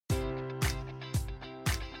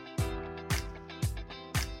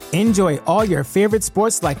Enjoy all your favorite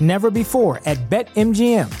sports like never before at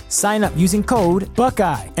BetMGM. Sign up using code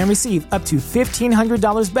Buckeye and receive up to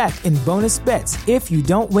 $1,500 back in bonus bets if you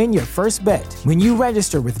don't win your first bet. When you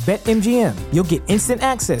register with BetMGM, you'll get instant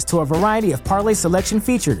access to a variety of parlay selection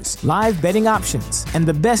features, live betting options, and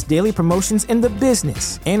the best daily promotions in the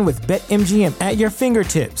business. And with BetMGM at your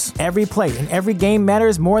fingertips, every play and every game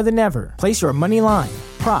matters more than ever. Place your money line,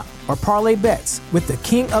 prop, or parlay bets with the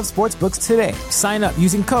king of sportsbooks today. Sign up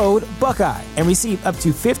using code Buckeye and receive up to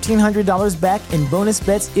 $1,500 back in bonus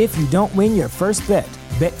bets if you don't win your first bet.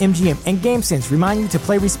 BetMGM and GameSense remind you to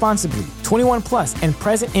play responsibly. 21 plus and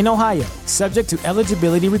present in Ohio, subject to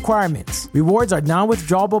eligibility requirements. Rewards are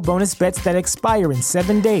non-withdrawable bonus bets that expire in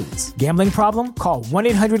 7 days. Gambling problem? Call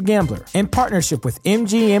 1-800-GAMBLER. In partnership with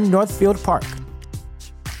MGM Northfield Park.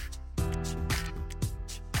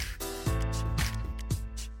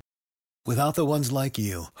 Without the ones like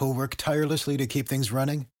you, who work tirelessly to keep things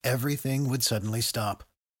running, everything would suddenly stop.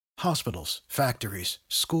 Hospitals, factories,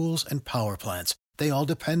 schools, and power plants, they all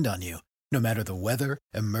depend on you. No matter the weather,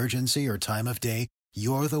 emergency, or time of day,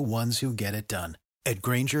 you're the ones who get it done. At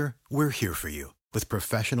Grainger, we're here for you with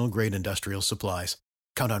professional-grade industrial supplies.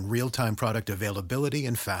 Count on real-time product availability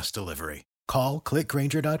and fast delivery. Call, click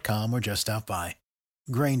Grainger.com, or just stop by.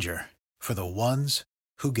 Grainger, for the ones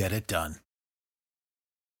who get it done.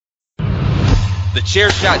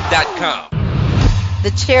 TheChairShot.com.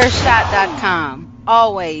 TheChairShot.com.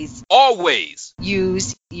 Always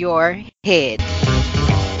use your head.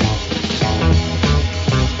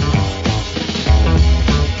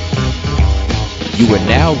 You are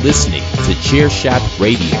now listening to Chairshot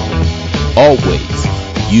Radio. Always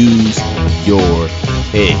use your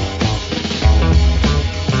head.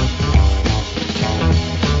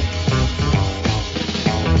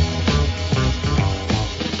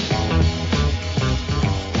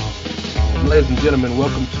 Ladies and gentlemen,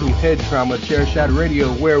 welcome to Head Trauma Chairshot Radio,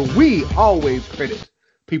 where we always credit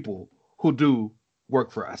people who do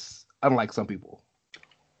work for us, unlike some people.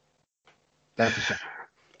 That's a shot.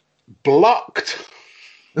 Blocked.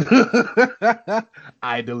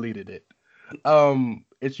 I deleted it.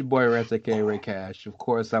 It's your boy Rance, aka Ray Cash. Of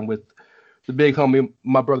course, I'm with the big homie,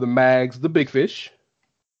 my brother Mags, the Big Fish.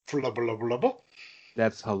 Flubber, lubber, lubber.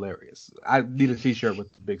 That's hilarious. I need a t-shirt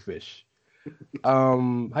with the Big Fish. How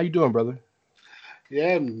you doing, brother?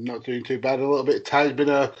 Yeah, I'm not doing too bad. A little bit tired. It's been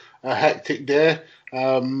a hectic day.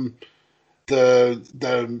 The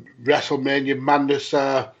WrestleMania Madness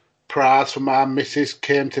prize for my missus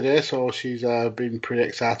came today, so she's been pretty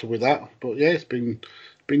excited with that. But yeah, it's been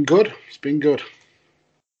good. It's been good.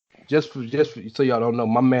 Just so y'all don't know,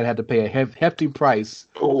 my man had to pay a hefty price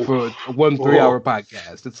for a 1 3-hour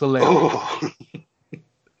podcast. It's hilarious.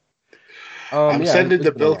 I'm sending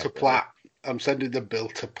the bill to Platt. And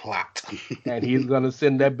he's going to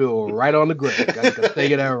send that bill right on the grave. I can take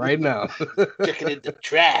it out right now. Check it in the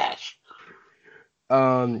trash.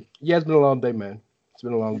 Yeah, it's been a long day, man. It's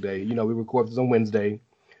been a long day. You know, we record this on Wednesday.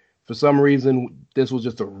 For some reason, this was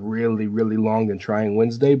just a really, really long and trying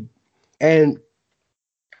Wednesday. And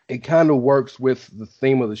it kind of works with the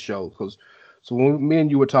theme of the show. So when me and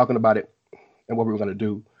you were talking about it and what we were going to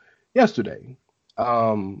do yesterday,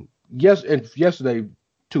 yesterday,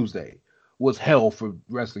 Tuesday, was hell for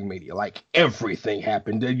wrestling media. Like, everything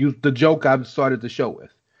happened. The joke I started the show with.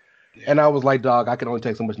 Yeah. And I was like, dog, I can only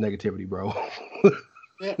take so much negativity, bro.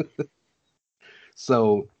 Yeah.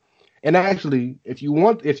 So, and actually, if you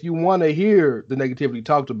want to hear the negativity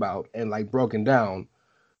talked about and like broken down,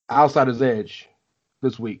 Outsider's Edge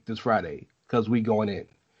this Friday, because we going in.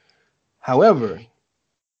 However,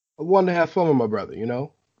 I wanted to have fun with my brother, you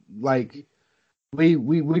know? Like,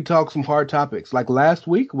 we talked some hard topics. Like last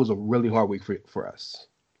week was a really hard week for us.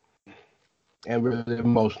 And really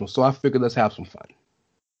emotional. So I figured let's have some fun.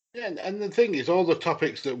 Yeah, and the thing is, all the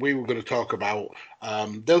topics that we were going to talk about,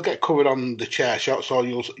 they'll get covered on the chair shot. So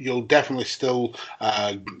you'll definitely still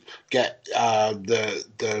get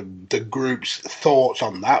the group's thoughts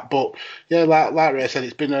on that. But yeah, like Ray said,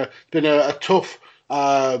 it's been a tough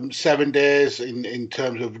 7 days in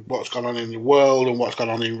terms of what's gone on in the world and what's gone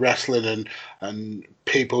on in wrestling and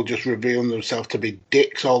people just revealing themselves to be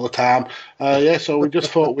dicks all the time. So we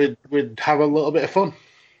just thought we'd have a little bit of fun.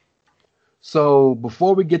 So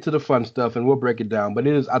before we get to the fun stuff, and we'll break it down, but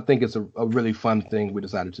I think it's a really fun thing we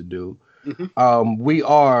decided to do. Mm-hmm. We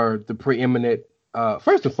are the preeminent,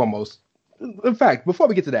 first and foremost. In fact, before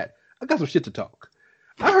we get to that, I got some shit to talk.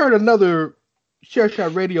 I heard another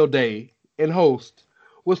Chairshot Radio Day and host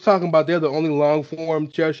was talking about they're the only long-form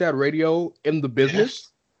Chairshot Radio in the business.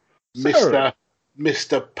 Yes.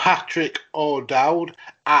 Mr. Patrick O'Dowd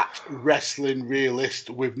at Wrestling Realist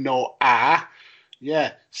with no R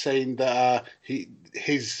Yeah, saying that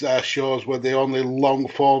his shows were the only long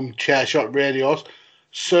form chair shot radios.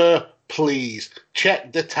 Sir, please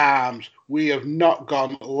check the times. We have not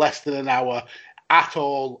gone less than an hour at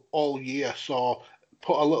all year. So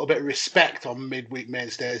put a little bit of respect on Midweek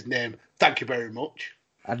Mainstay's name. Thank you very much.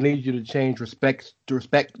 I need you to change respect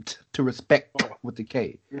with the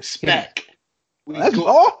K. Respect. We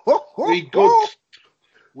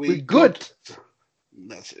good.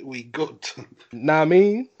 That's it. We good. Nah, I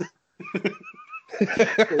mean.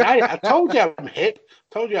 I told you I'm hip.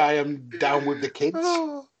 Told you I am down with the kids.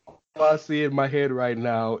 All I see in my head right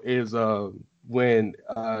now is when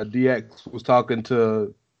DX was talking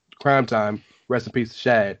to Crime Time, rest in peace to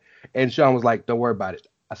Shad, and Sean was like, "Don't worry about it.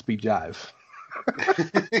 I speak jive."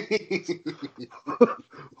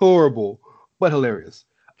 Horrible, but hilarious.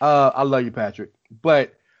 I love you, Patrick.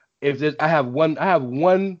 But if there's, I have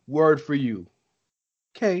one word for you.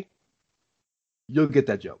 Okay, you'll get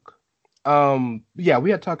that joke. Yeah,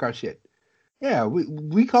 we had to talk our shit. Yeah,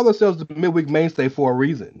 we call ourselves the Midweek Mainstay for a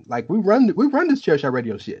reason. Like we run this Chair Shot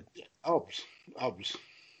Radio shit. Obs.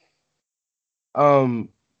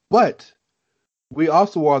 But we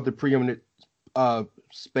also are the preeminent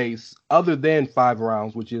space other than 5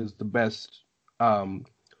 Rounds, which is the best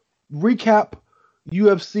recap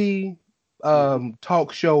UFC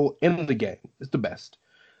talk show in the game. It's the best.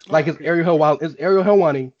 Like it's Ariel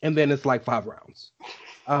Helwani, and then it's like 5 Rounds.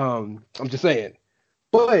 I'm just saying.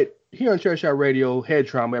 But here on Chair Shot Radio, Head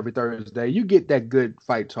Trauma every Thursday, you get that good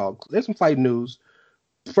fight talk. There's some fight news.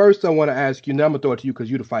 First, I want to ask you, now I'm going to throw it to you because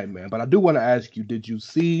you're the fight man, but I do want to ask you, did you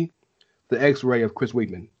see the x-ray of Chris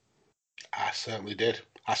Weidman? I certainly did.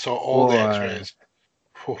 I saw all the x-rays.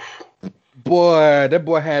 Boy, that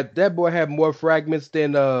boy had more fragments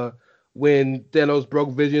than when Thanos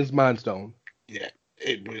broke Vision's Mind Stone. Yeah,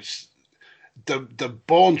 it was the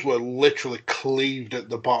bones were literally cleaved at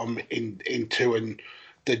the bottom into and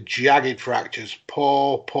the jagged fractures.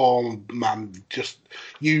 Poor man. Just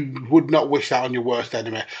you would not wish that on your worst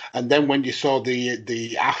enemy. And then when you saw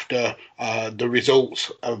the after the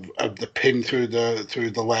results of the pin through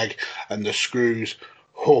the leg and the screws,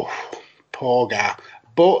 poor guy.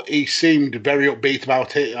 But he seemed very upbeat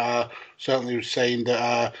about it. Certainly was saying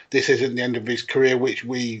that this isn't the end of his career, which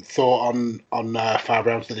we thought on 5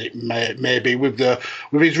 Rounds that it may be. With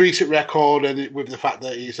his recent record and with the fact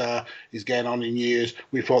that he's getting on in years,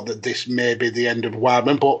 we thought that this may be the end of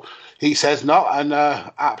Weidman. But he says not, and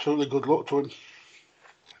absolutely good luck to him.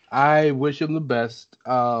 I wish him the best.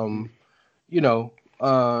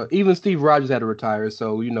 Even Steve Rogers had to retire,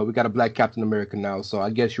 so we got a black Captain America now. So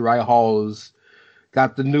I guess Uriah Hall's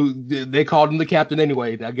got the new. They called him the captain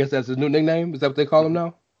anyway. I guess that's his new nickname. Is that what they call him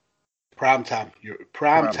now? Prime time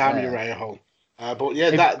Uriah Hall. But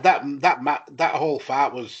yeah, that whole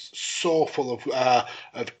fight was so full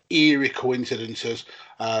of eerie coincidences.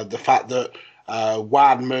 The fact that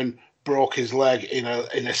Weidman broke his leg in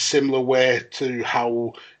a similar way to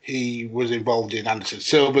how he was involved in Anderson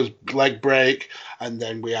Silva's leg break, and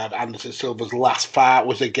then we had Anderson Silva's last fight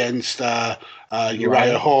was against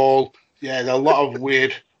Uriah Hall. Yeah, there are a lot of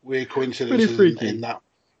weird coincidences in that.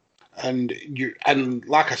 And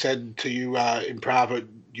like I said to you in private,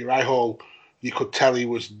 Uriah Hall, you could tell he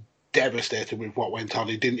was devastated with what went on.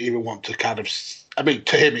 He didn't even want to kind of. I mean,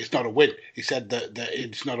 to him, it's not a win. He said that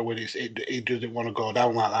it's not a win. He doesn't want to go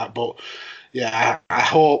down like that. But yeah, I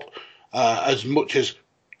hope as much as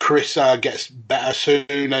Chris gets better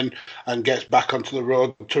soon and gets back onto the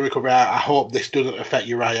road to recovery, I hope this doesn't affect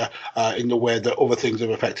Uriah in the way that other things have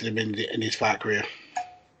affected him in his fight career.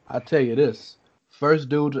 I'll tell you this. First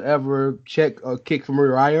dude to ever check a kick from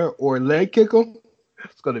Uriah or leg kick him,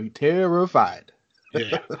 it's going to be terrified.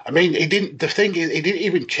 Yeah, I mean, he didn't. The thing is, he didn't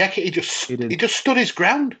even check it. He just stood his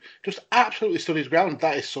ground. Just absolutely stood his ground.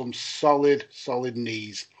 That is some solid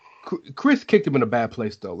knees. Chris kicked him in a bad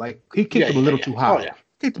place though. Like he kicked him a little too high. Oh, yeah.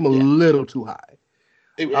 Kicked him a little too high.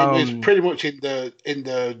 It was pretty much in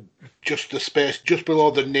the just the space just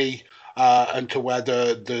below the knee and to where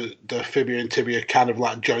the fibula and tibia kind of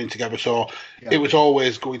like joined together. So it was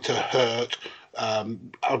always going to hurt.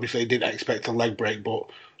 Obviously, I didn't expect a leg break, but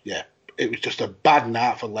yeah. It was just a bad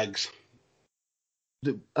night for legs.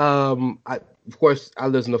 Of course, I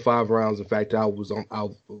listened to 5 Rounds. In fact,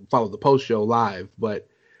 I'll follow the post show live. But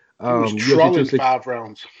you was trolling 5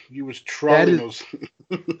 Rounds. You was trolling us.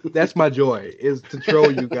 That's my joy, is to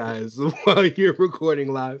troll you guys while you're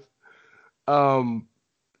recording live. Do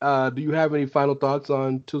you have any final thoughts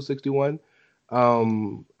on 261?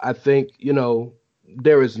 I think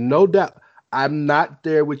there is no doubt. I'm not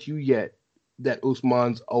there with you yet that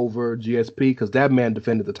Usman's over GSP because that man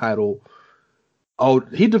defended the title Oh,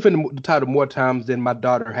 he defended the title more times than my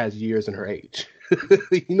daughter has years in her age.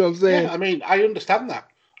 You know what I'm saying? Yeah, I mean, I understand that.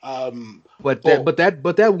 But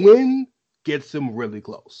that win gets him really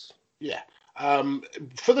close. Yeah.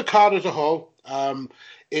 For the card as a whole,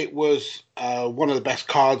 it was one of the best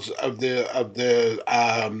cards of the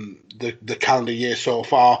calendar year so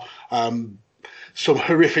far. Some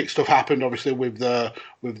horrific stuff happened, obviously, with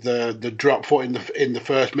the drop foot in the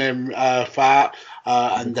first main fight,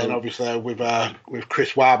 and then obviously with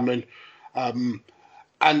Chris Weidman.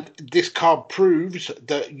 And this card proves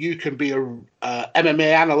that you can be a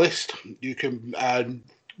MMA analyst. You can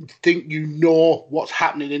think you know what's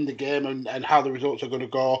happening in the game and how the results are going to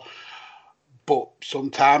go. But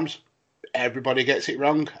sometimes everybody gets it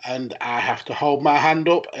wrong, and I have to hold my hand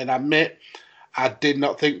up and admit I did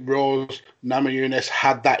not think Rose Namajunas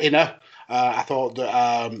had that in her. I thought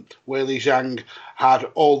that Weili Zhang had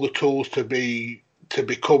all the tools to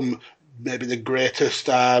become maybe the greatest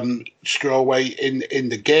strawweight in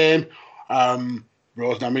the game.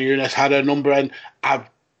 Rose Namajunas had her number, and I've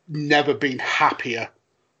never been happier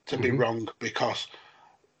to be wrong, because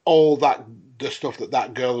all the stuff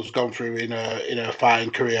that girl has gone through in her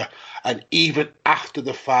fighting career, and even after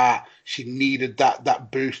the fight, she needed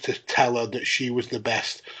that boost to tell her that she was the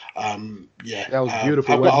best. That was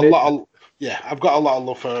beautiful. I've got a lot of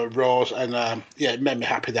love for Rose, and it made me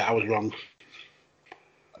happy that I was wrong.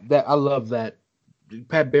 That I love that.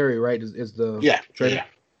 Pat Barry, right, is the trainer. Yeah.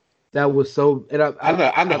 That was so, and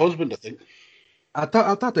the husband, I think. I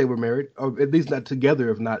thought they were married, or at least not together,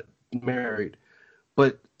 if not married.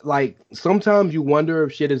 But like sometimes you wonder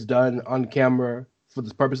if shit is done on camera for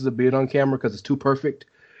the purposes of being on camera because it's too perfect.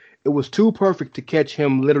 It was too perfect to catch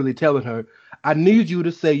him literally telling her, "I need you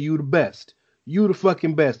to say you the best, you the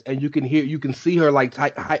fucking best," and you can see her like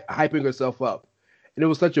hyping herself up, and it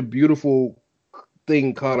was such a beautiful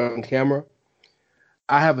thing caught on camera.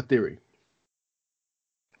 I have a theory.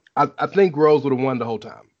 I think Rose would have won the whole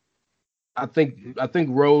time. I think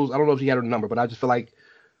Rose, I don't know if she had her number, but I just feel like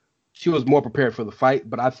she was more prepared for the fight.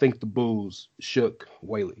 But I think the boos shook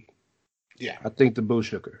Weili. Yeah. I think the boos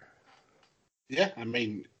shook her. Yeah, I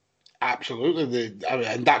mean, absolutely.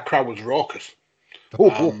 And that crowd was raucous.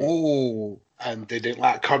 And they didn't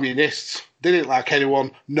like communists. They didn't like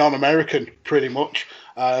anyone non-American, pretty much.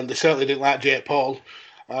 And they certainly didn't like Jake Paul.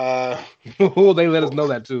 They let us know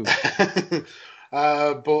that too.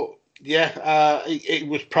 But yeah, it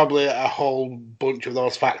was probably a whole bunch of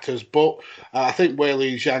those factors. But I think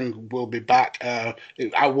Weili Zhang will be back.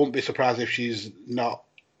 I won't be surprised if she's not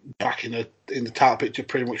back in the title picture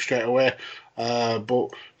pretty much straight away. But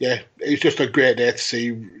yeah, it's just a great day to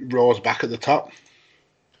see Rose back at the top.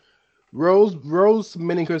 Rose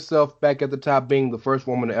cementing herself back at the top, being the first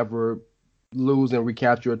woman to ever lose and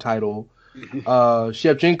recapture a title.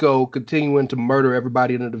 Shevchenko continuing to murder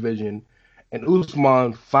everybody in the division, and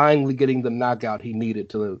Usman finally getting the knockout he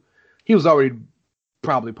needed he was already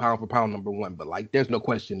probably pound for pound number one, but like there's no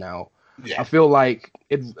question now. Yeah. I feel like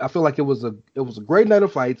it was a great night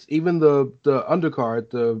of fights. Even the undercard,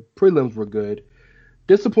 the prelims were good.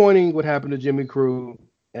 Disappointing what happened to Jimmy Crute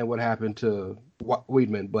and what happened to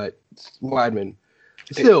Weidman, but Weidman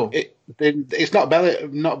still it's not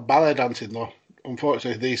ballet dancing though.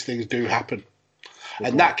 Unfortunately, these things do happen.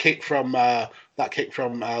 And that kick from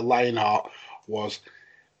Lionheart was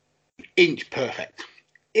inch perfect.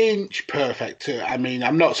 I mean,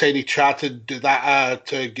 I'm not saying he tried to do that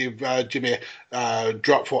to give Jimmy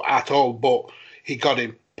drop foot at all, but he got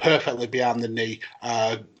him perfectly behind the knee,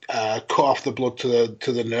 cut off the blood to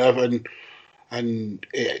the nerve, and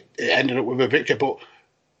it ended up with a victory. But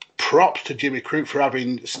props to Jimmy Crute for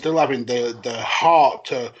still having the heart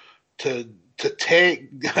to take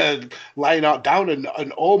Lionheart down and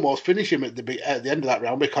almost finish him at the end of that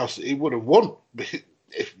round, because he would have won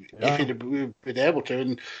if he'd been able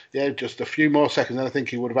to. And just a few more seconds, and I think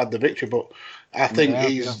he would have had the victory. But I think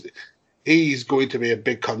he's going to be a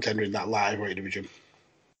big contender in that light heavyweight division.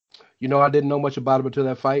 You know, I didn't know much about him until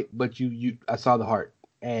that fight, but I saw the heart,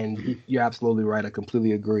 and you're absolutely right. I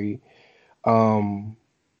completely agree.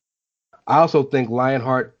 I also think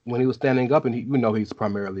Lionheart, when he was standing up, and he's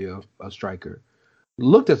primarily a striker,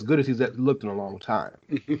 looked as good as he's looked in a long time.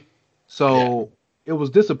 So it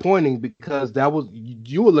was disappointing because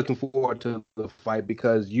you were looking forward to the fight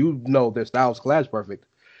because their styles clash perfect.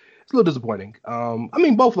 It's a little disappointing. I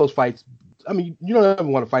mean, both of those fights, I mean, you don't ever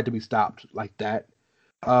want a fight to be stopped like that.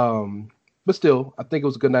 But still, I think it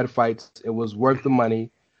was a good night of fights. It was worth the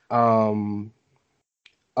money. And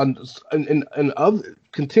other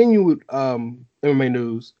continued MMA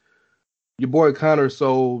news, your boy Conor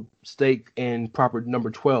sold stake in Proper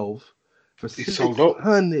Number 12 for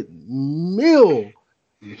 $600 million.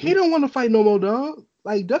 Mm-hmm. He don't want to fight no more, dog.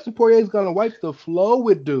 Like, Dustin Poirier's gonna wipe the floor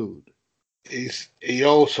with dude. He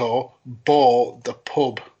also bought the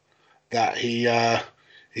pub that he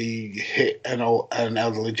hit an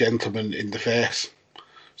elderly gentleman in the face.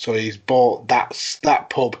 So he's bought that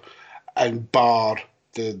pub and barred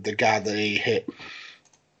the guy that he hit.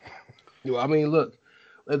 I mean, look,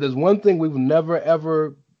 there's one thing we've never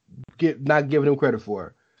ever not given him credit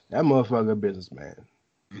for. That motherfucker businessman.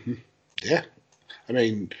 Mm-hmm. Yeah, I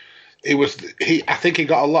mean, I think he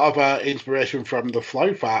got a lot of inspiration from the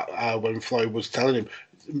Floyd fight when Floyd was telling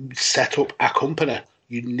him, set up a company.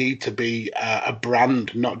 You need to be a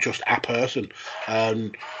brand, not just a person.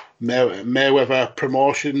 Mayweather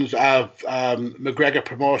Promotions, McGregor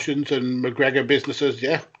Promotions, and McGregor businesses.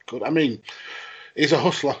 Yeah, good. I mean, he's a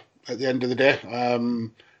hustler at the end of the day,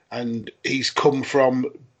 and he's come from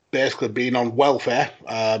basically being on welfare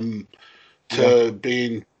to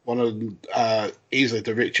being one of easily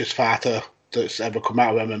the richest fighter that's ever come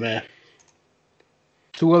out of MMA.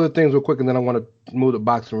 Two other things real quick, and then I want to move to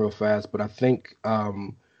boxing real fast. But I think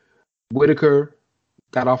Whitaker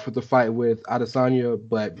got offered the fight with Adesanya,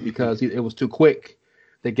 but because it was too quick,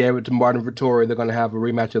 they gave it to Martin Vettori. They're going to have a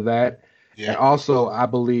rematch of that. Yeah. And also, I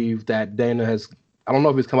believe that Dana has, I don't know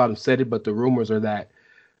if he's come out and said it, but the rumors are that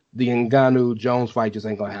the Ngannou-Jones fight just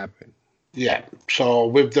ain't going to happen. Yeah, so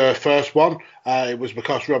with the first one, it was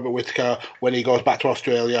because Robert Whitaker, when he goes back to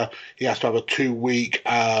Australia, he has to have a 2-week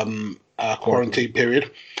quarantine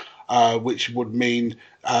period, which would mean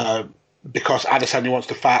because Adesanya wants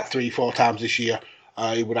to fight 3-4 times this year,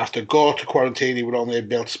 he would have to go to quarantine. He would only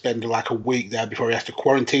be able to spend like a week there before he has to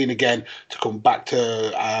quarantine again to come back to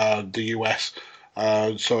the US.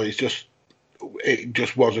 So it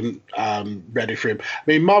just wasn't ready for him. I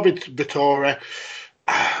mean, Marvin Vettori,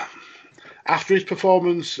 after his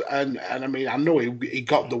performance, and I mean, I know he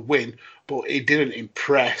got the win, but he didn't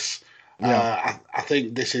impress. Yeah. I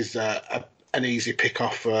think this is an easy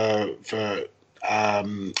pick-off for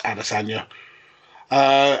Adesanya.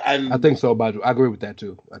 And I think so, but I agree with that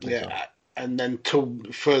too. I think so. And then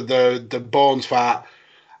for the Bones fight,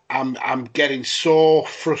 I'm getting so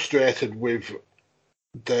frustrated with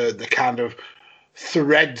the kind of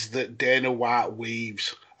threads that Dana White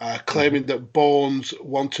weaves, claiming that Bones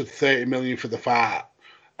wanted $30 million for the fight,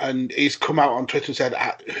 and he's come out on Twitter and said,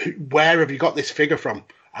 "Where have you got this figure from?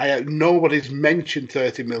 Nobody's mentioned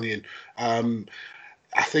 $30 million."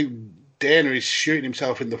 I think Dana is shooting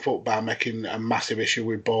himself in the foot by making a massive issue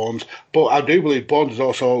with Bones, but I do believe Bones has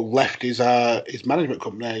also left his management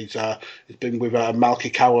company. He's been with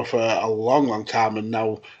Malky Kawa for a long, long time, and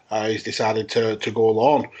now he's decided to go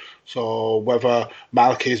alone. So whether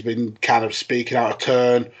Malky has been kind of speaking out of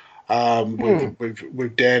turn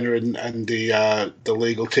with Dana and the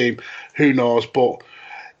legal team, who knows? But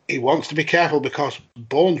he wants to be careful because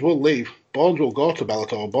Bones will leave. Bones will go to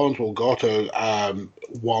Bellator. Bones will go to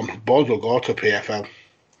ONE. Bones will go to PFL.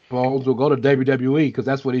 Bones will go to WWE because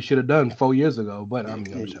that's what he should have done 4 years ago. But I'm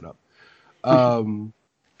going to shut up.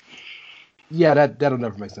 Yeah, that'll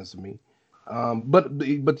never make sense to me. But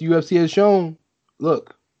the UFC has shown,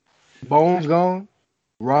 look, Bones gone,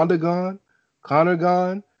 Ronda gone, Conor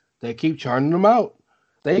gone. They keep churning them out.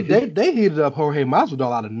 They heated up Jorge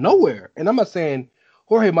Masvidal out of nowhere. And I'm not saying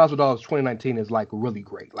Jorge Masvidal's 2019 is like really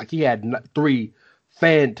great. Like he had 3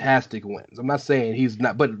 fantastic wins. I'm not saying he's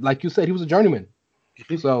not, but like you said, he was a journeyman.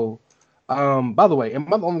 So, by the way,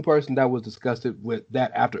 am I the only person that was disgusted with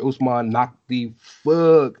that after Usman knocked the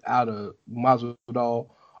fuck out of Masvidal?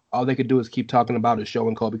 All they could do is keep talking about his show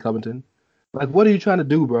in Colby Covington. Like, what are you trying to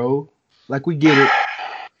do, bro? Like, we get it.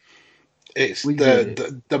 It's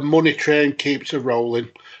the money train keeps rolling.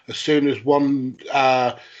 As soon as one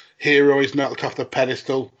hero is knocked off the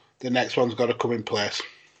pedestal, the next one's got to come in place.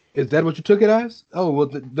 Is that what you took it as? Oh, well,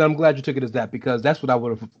 then I'm glad you took it as that because that's what I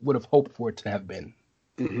would have hoped for it to have been.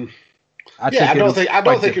 Mm-hmm. I don't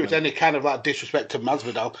think it was any kind of like disrespect to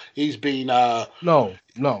Masvidal. He's been no.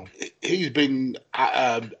 He's been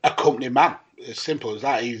a company man. As simple as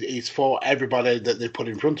that. He's fought everybody that they put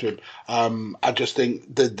in front of him. I just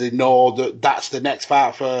think that they know that that's the next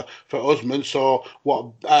fight for Usman. So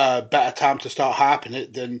what better time to start hyping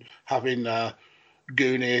it than having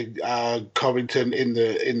Goonie Covington in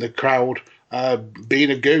the crowd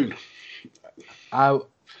being a goon. I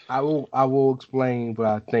will explain what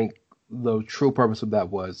I think the true purpose of that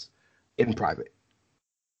was in private.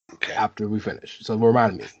 Okay. After we finish. So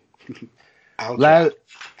remind me. Right,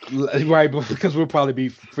 because we'll probably be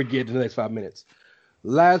forgetting in the next 5 minutes.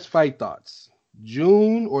 Last fight thoughts.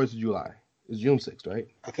 June or is it July? It's June 6th, right?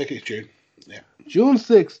 I think it's June. Yeah. June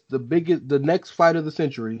 6th, the next fight of the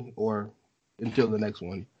century, or until the next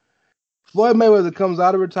one. Floyd Mayweather comes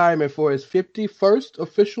out of retirement for his 51st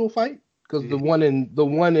official fight because the one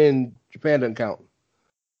in Japan doesn't count.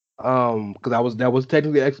 Because that was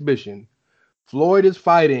technically an exhibition. Floyd is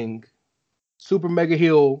fighting super mega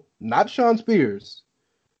heel, not Sean Spears,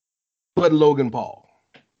 but Logan Paul.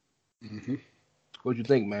 Mm-hmm. What you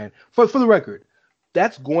think, man? For the record,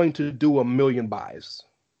 that's going to do 1 million buys,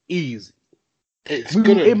 easy.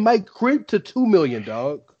 It might creep to 2 million,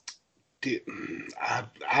 dog.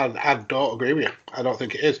 I don't agree with you. I don't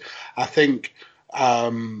think it is. I think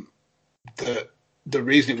the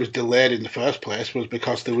reason it was delayed in the first place was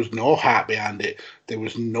because there was no heart behind it. There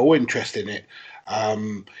was no interest in it.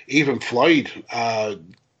 Even Floyd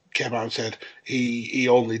came out and said he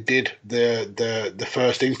only did the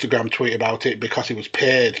first Instagram tweet about it because he was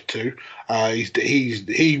paid to.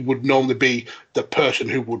 He would normally be the person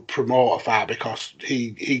who would promote a fight because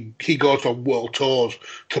he goes on world tours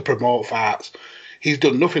to promote fights. He's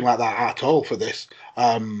done nothing like that at all for this.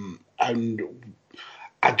 And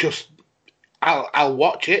I'll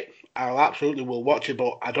watch it. I'll absolutely will watch it,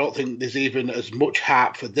 but I don't think there's even as much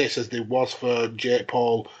hype for this as there was for Jake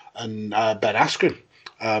Paul and Ben Askren.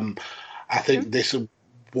 I think this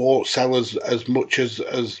won't sell as much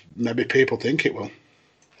as maybe people think it will.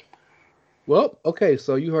 Well, okay,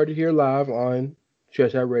 so you heard it here live on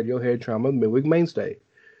Chairshot Radio, Head Trauma, Midweek Mainstay.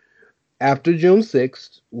 After June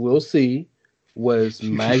 6th, we'll see, was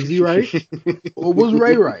Magsy right or was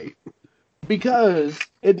Ray right? Because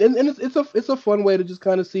it's a fun way to just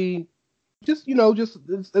kind of see,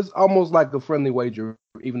 it's almost like a friendly wager,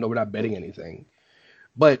 even though we're not betting anything.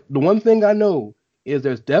 But the one thing I know is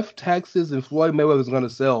there's death taxes and Floyd Mayweather's going to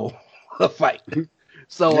sell a fight.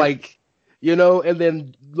 So and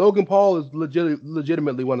then Logan Paul is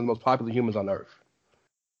legitimately one of the most popular humans on earth.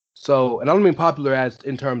 So, and I don't mean popular as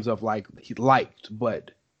in terms of like he liked,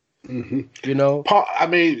 but I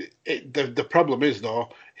mean, the problem is though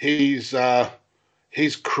his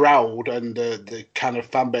crowd and the kind of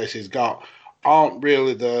fan base he's got aren't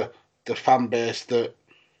really the fan base that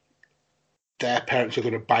their parents are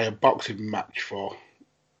going to buy a boxing match for,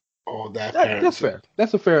 or their parents. That's fair.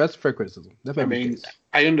 That's a fair criticism. I mean,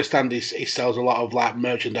 I understand he sells a lot of like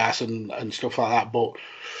merchandise and stuff like that, but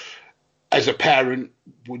as a parent,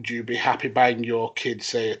 would you be happy buying your kid,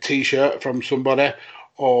 say, a T-shirt from somebody,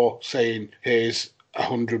 or saying, "Here's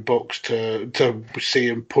 $100 to see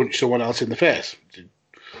him punch someone else in the face"?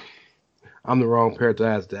 I'm the wrong parent to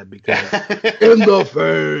ask that because in the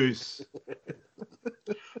face.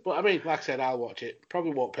 But I mean, like I said, I'll watch it.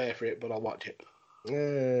 Probably won't pay for it, but I'll watch it.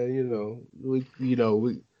 I'm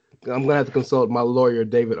gonna have to consult my lawyer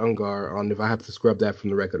David Ungar on if I have to scrub that from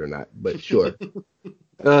the record or not. But sure.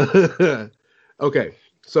 Okay,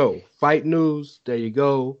 so fight news. There you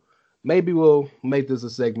go. Maybe we'll make this a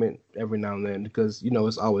segment every now and then because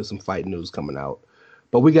it's always some fight news coming out.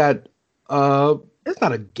 But we got it's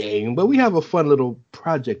not a game, but we have a fun little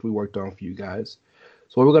project we worked on for you guys.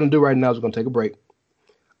 So what we're gonna do right now is we're gonna take a break.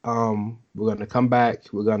 We're going to come back.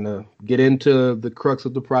 We're going to get into the crux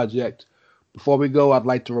of the project. Before we go, I'd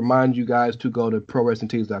like to remind you guys to go to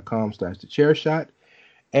prowrestlingtees.com/thechairshot.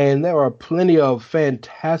 And there are plenty of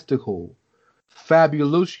fantastical,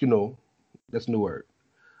 fabulational, that's a new word,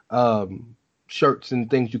 shirts and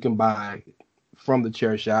things you can buy from the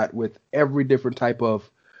Chair Shot with every different type of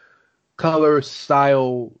color,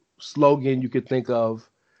 style, slogan you could think of.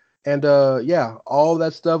 And all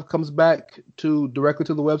that stuff comes back directly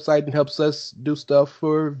to the website and helps us do stuff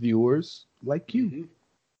for viewers like you. Mm-hmm.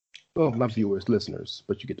 Well, not viewers, listeners,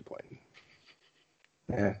 but you get the point.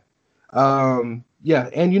 Yeah. And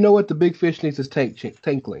you know what? The big fish needs his tank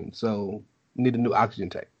clean, so you need a new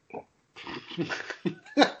oxygen tank.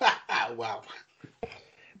 Wow.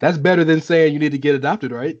 That's better than saying you need to get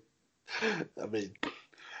adopted, right? I mean,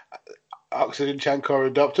 oxygen tank or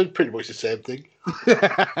adopted, pretty much the same thing.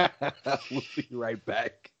 We'll be right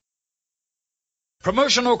back.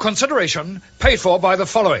 Promotional consideration paid for by the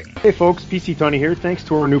following. Hey folks, PC Tony here. Thanks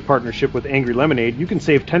to our new partnership with Angry Lemonade, you can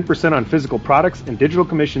save 10% on physical products and digital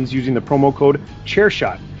commissions using the promo code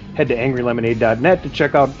ChairShot. Head to angrylemonade.net to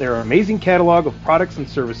check out their amazing catalog of products and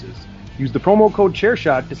services. Use the promo code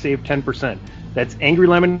ChairShot to save 10%. That's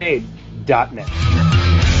angrylemonade.net.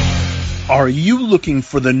 Are you looking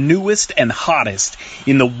for the newest and hottest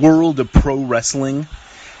in the world of pro wrestling?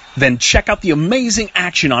 Then check out the amazing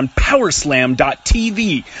action on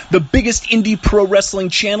Powerslam.tv, the biggest indie pro wrestling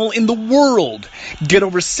channel in the world. Get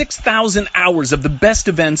over 6,000 hours of the best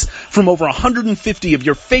events from over 150 of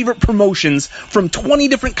your favorite promotions from 20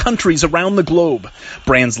 different countries around the globe.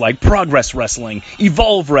 Brands like Progress Wrestling,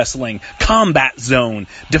 Evolve Wrestling, Combat Zone,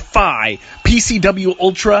 Defy, PCW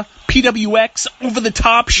Ultra, PWX, Over the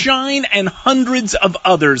Top, Shine, and hundreds of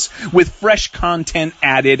others with fresh content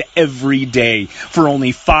added every day for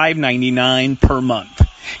only $5.99 per month.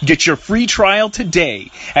 Get your free trial today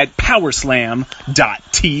at Powerslam.tv.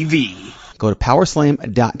 Go to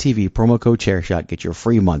Powerslam.tv, promo code ChairShot, get your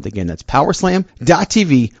free month. Again, that's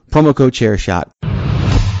Powerslam.tv, promo code ChairShot.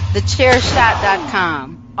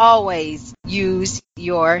 TheChairShot.com. Always use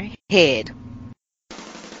your head.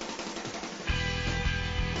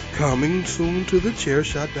 Coming soon to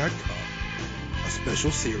TheChairShot.com, a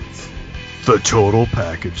special series. The Total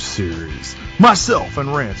Package Series. Myself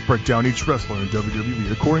and Rance break down each wrestler in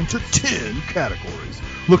WWE according to 10 categories,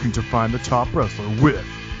 looking to find the top wrestler with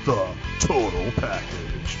the Total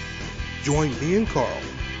Package. Join me and Carl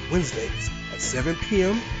Wednesdays at 7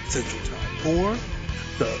 p.m. Central Time for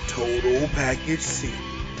the Total Package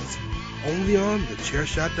Series. Only on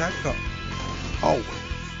TheChairShot.com. Always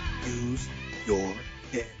use your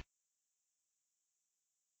head.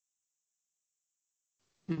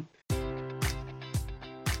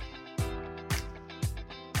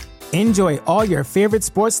 Enjoy all your favorite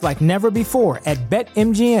sports like never before at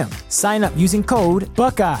BetMGM. Sign up using code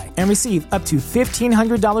Buckeye and receive up to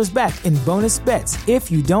 $1,500 back in bonus bets if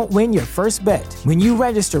you don't win your first bet. When you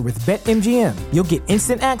register with BetMGM, you'll get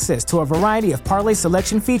instant access to a variety of parlay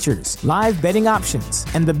selection features, live betting options,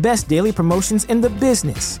 and the best daily promotions in the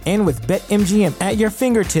business. And with BetMGM at your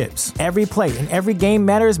fingertips, every play and every game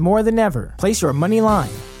matters more than ever. Place your money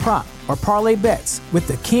line, prop, or parlay bets with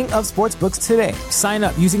the king of sportsbooks today. Sign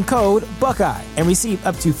up using code Buckeye and receive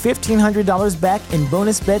up to $1,500 back in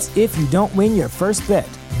bonus bets if you don't win your first bet.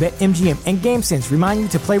 BetMGM and GameSense remind you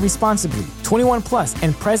to play responsibly. 21 plus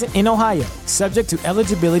and present in Ohio, subject to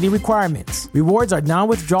eligibility requirements. Rewards are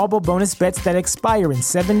non-withdrawable bonus bets that expire in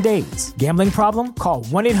 7 days. Gambling problem? Call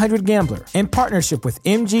 1-800-GAMBLER. In partnership with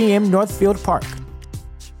MGM Northfield Park.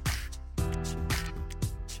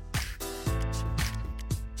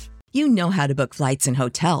 You know how to book flights and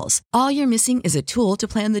hotels. All you're missing is a tool to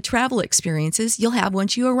plan the travel experiences you'll have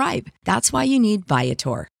once you arrive. That's why you need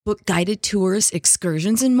Viator. Book guided tours,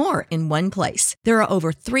 excursions, and more in one place. There are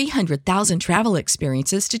over 300,000 travel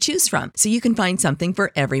experiences to choose from, so you can find something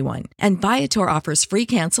for everyone. And Viator offers free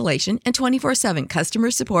cancellation and 24/7 customer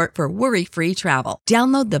support for worry-free travel.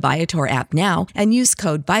 Download the Viator app now and use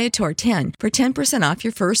code Viator10 for 10% off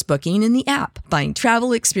your first booking in the app. Find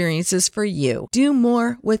travel experiences for you. Do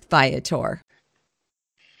more with Viator.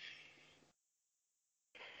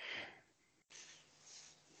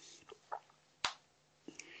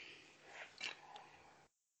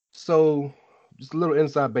 So, just a little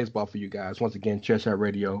inside baseball for you guys. Once again, Chairshot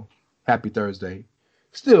Radio. Happy Thursday.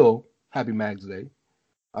 Still, happy Mags Day.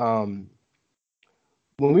 When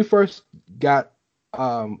we first got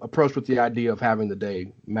approached with the idea of having the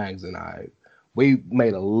day, Mags and I, we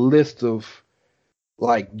made a list of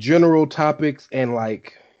like general topics and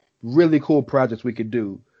like really cool projects we could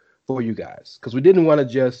do for you guys. Because we didn't want to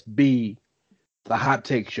just be the hot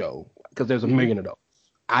take show, because there's a million of those.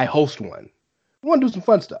 I host one. We want to do some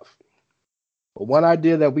fun stuff. But one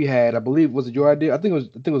idea that we had, I believe, was it your idea? I think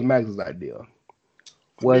it was Max's idea.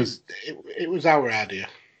 It was our idea.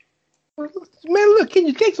 Man, look, can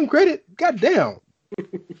you take some credit? Goddamn.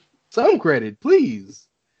 Some credit, please.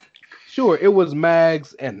 Sure, it was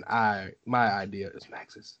Mags and my idea is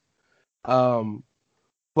Max's.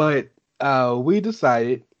 But we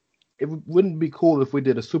decided it wouldn't be cool if we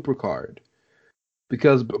did a super card,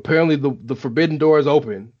 because apparently the forbidden door is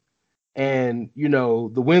open. And, you know,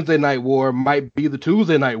 the Wednesday night war might be the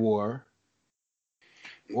Tuesday night war,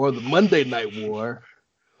 or the Monday night war,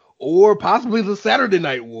 or possibly the Saturday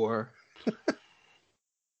night war.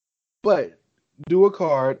 But do a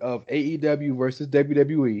card of AEW versus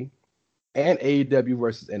WWE and AEW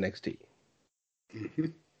versus NXT. Mm-hmm.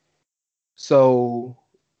 So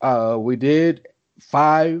we did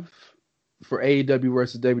 5 for AEW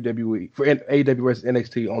versus WWE, for AEW versus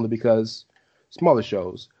NXT, only because smaller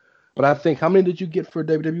shows. But I think, how many did you get for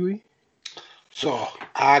WWE? So,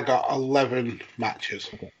 I got 11 matches.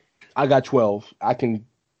 Okay. I got 12. I can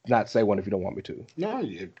not say one if you don't want me to. No,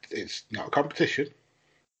 it's not a competition.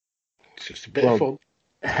 It's just a bit of fun.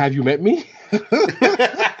 Have you met me?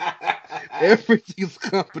 Everything's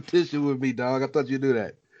competition with me, dog. I thought you knew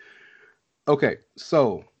that. Okay,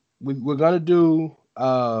 so we're going to do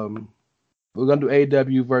We're gonna do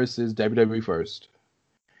AEW versus WWE first,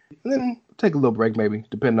 and then take a little break, maybe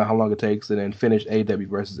depending on how long it takes, and then finish AEW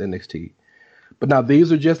versus NXT. But now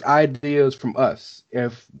these are just ideas from us.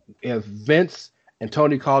 If Vince and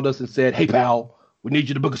Tony called us and said, "Hey pal, we need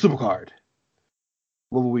you to book a supercard,"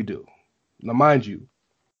 what will we do? Now, mind you,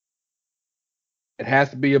 it has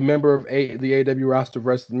to be a member of the AEW roster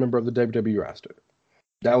versus a member of the WWE roster.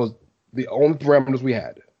 That was the only parameters we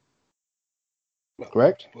had. Well,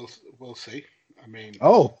 correct? We'll see. I mean,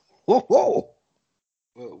 whoa. Well,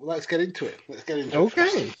 let's get into it.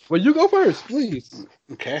 Okay. Well, you go first, please.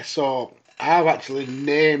 Okay, so I've actually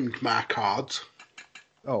named my cards.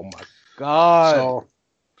 Oh my God.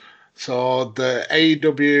 So the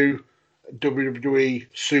AEW WWE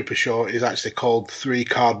Super Show is actually called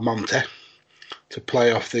 3-Card Monte to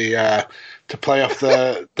play off the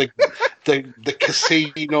the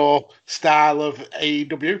casino style of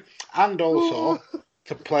AEW, and also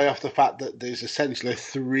to play off the fact that there's essentially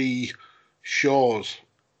 3 shows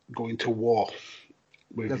going to war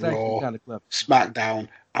with Raw, kind of clever. SmackDown,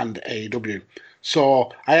 and AEW.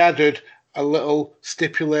 So I added a little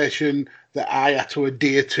stipulation that I had to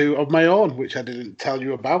adhere to of my own, which I didn't tell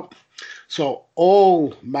you about. So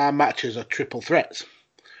all my matches are triple threats,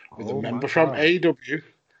 with a member from AEW,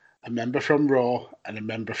 a member from Raw, and a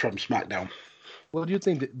member from SmackDown. What do you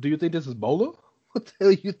think? Do you think this is Bola? What the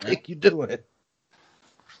hell you think you're doing?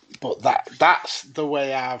 But that's the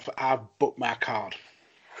way I've booked my card.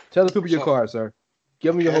 Tell the people your card, sir.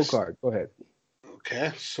 Give them your whole card. Go ahead.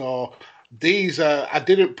 Okay, so these I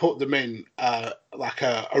didn't put them in like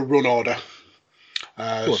a run order.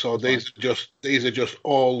 Sure, so these are just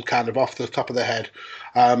all kind of off the top of the head.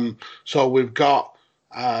 So we've got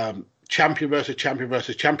champion versus champion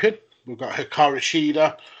versus champion. We've got Hikaru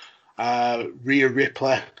Shida, Rhea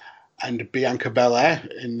Ripley, and Bianca Belair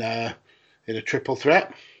in a triple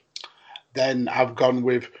threat. Then I've gone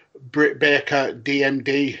with Britt Baker,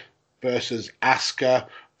 DMD versus Asuka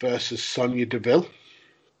versus Sonya Deville.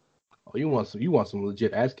 Oh, you want some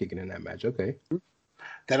legit ass kicking in that match? Okay.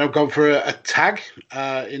 Then I've gone for a tag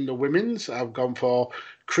in the women's. I've gone for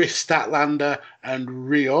Chris Statlander and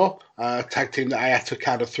Rio, tag team that I had to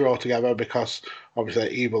kind of throw together because obviously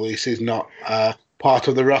Evil East is not part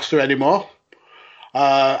of the roster anymore.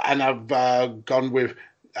 And I've gone with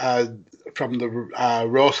from the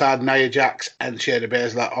Raw side, Nia Jax and Shayna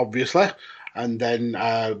Baszler, obviously, and then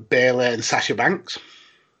Bayley and Sasha Banks.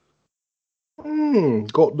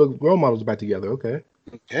 Got the role models back together. Okay.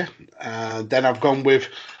 Okay. Then I've gone with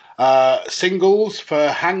singles for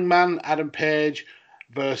Hangman Adam Page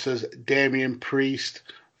versus Damian Priest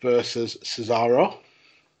versus Cesaro.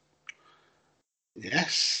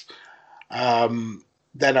 Yes. Then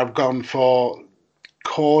I've gone for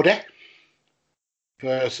Cody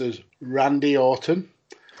versus Randy Orton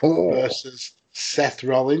versus Seth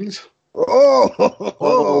Rollins.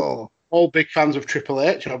 All big fans of Triple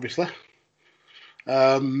H, obviously.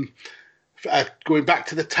 Going back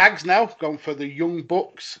to the tags now, gone for the Young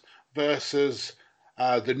Bucks versus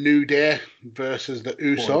the New Day versus the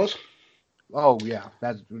Usos. Oh yeah,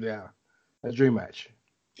 that's a dream match.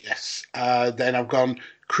 Yes. Then I've gone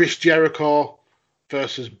Chris Jericho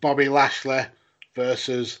versus Bobby Lashley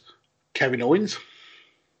versus Kevin Owens.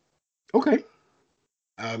 Okay.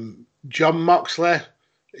 John Moxley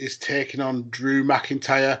is taking on Drew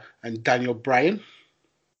McIntyre and Daniel Bryan.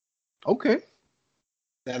 Okay.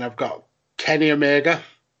 Then I've got Kenny Omega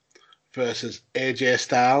versus AJ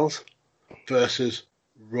Styles versus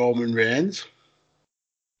Roman Reigns.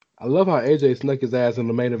 I love how AJ snuck his ass in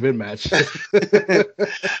the main event match.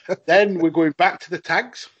 Then we're going back to the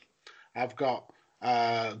tags. I've got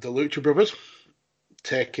the Lucha Brothers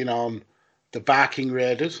taking on the Viking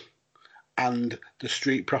Raiders and the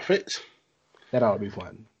Street Profits. That ought to be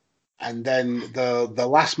fun. And then the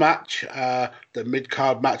last match, the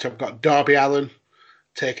mid-card match, I've got Darby Allin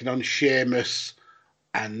taking on Sheamus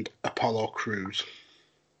and Apollo Crews.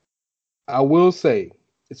 I will say,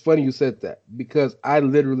 it's funny you said that because I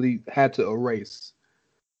literally had to erase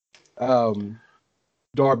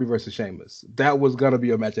Darby versus Sheamus. That was going to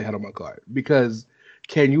be a match I had on my card because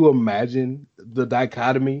can you imagine the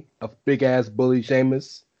dichotomy of big-ass bully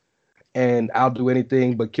Sheamus and I'll do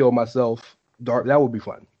anything but kill myself? That would be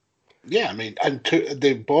fun. Yeah, I mean, and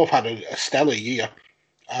they both had a stellar year.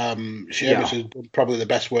 Sheamus has done probably the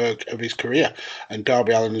best work of his career, and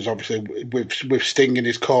Darby Allin is obviously with Sting in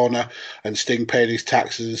his corner, and Sting paying his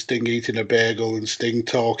taxes, and Sting eating a bagel, and Sting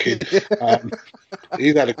talking.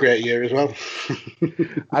 He's had a great year as well.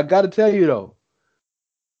 I got to tell you though,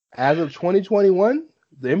 as of 2021,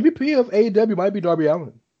 the MVP of AEW might be Darby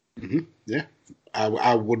Allin. Mm-hmm. Yeah,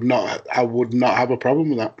 I would not have a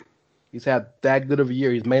problem with that. He's had that good of a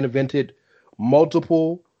year. He's main evented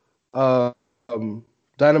multiple Dynamites,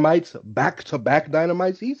 back-to-back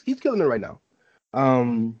Dynamites. He's killing it right now.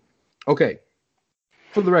 Okay.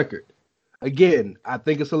 For the record, again, I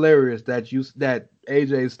think it's hilarious that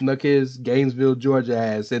AJ snuck his Gainesville, Georgia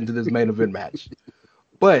ass into this main event match.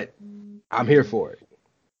 But I'm here for it.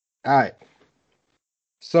 All right.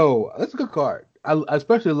 So that's a good card. I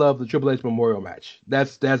especially love the Triple H Memorial match.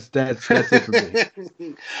 That's it for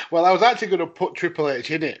me. Well, I was actually going to put Triple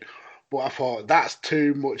H in it, but I thought that's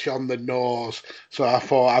too much on the nose. So I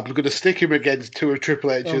thought I'm going to stick him against two of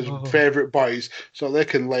Triple H's favorite boys, so they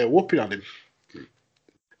can lay a whooping on him.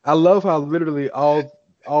 I love how literally all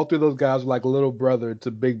three of those guys are like little brother to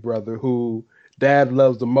big brother, who Dad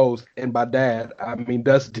loves the most, and by Dad I mean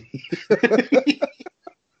Dusty.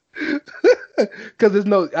 Because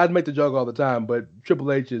I'd make the joke all the time, but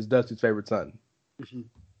Triple H is Dusty's favorite son. Mm-hmm.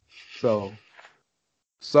 So,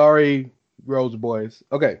 sorry, Rose Boys.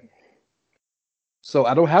 Okay. So,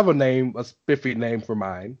 I don't have a spiffy name for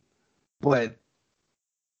mine, but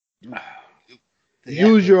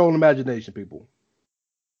use your own imagination, people.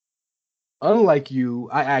 Unlike you,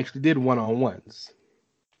 I actually did one-on-ones.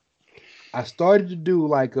 I started to do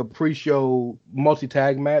like a pre-show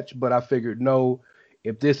multi-tag match, but I figured, no,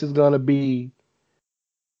 if this is going to be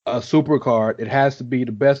a super card, it has to be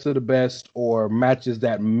the best of the best or matches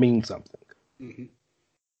that mean something. Mm-hmm.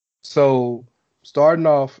 So starting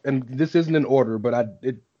off, and this isn't in order,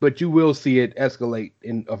 but you will see it escalate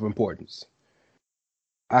of importance.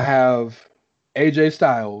 I have AJ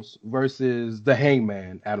Styles versus the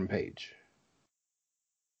Hangman, Adam Page.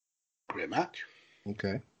 Great match.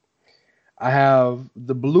 Okay. I have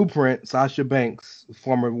the Blueprint, Sasha Banks,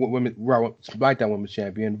 former SmackDown Women's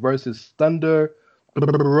Champion, versus Thunder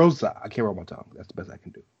Rosa. I can't roll my tongue. That's the best I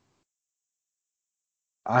can do.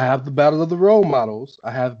 I have the Battle of the Role Models. I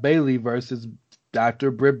have Bayley versus Dr.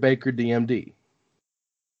 Britt Baker, DMD.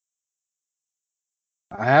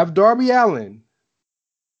 I have Darby Allin.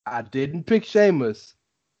 I didn't pick Sheamus.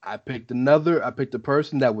 I picked a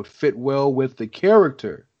person that would fit well with the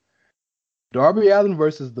character. Darby Allin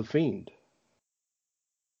versus The Fiend.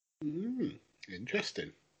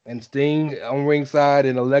 Interesting. And Sting on ringside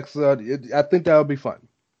and Alexa. I think that would be fun.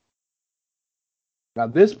 Now,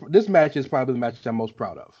 this match is probably the match I'm most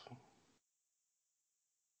proud of.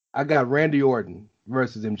 I got Randy Orton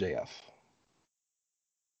versus MJF.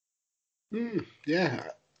 Yeah,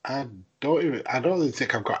 I don't even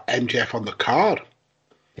think I've got MJF on the card.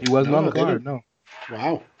 He wasn't on the card, no.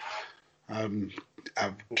 Wow.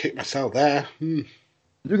 I've kicked myself there. You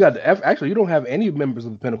got actually, you don't have any members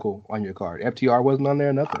of the Pinnacle on your card. FTR wasn't on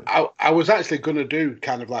there, nothing. I was actually going to do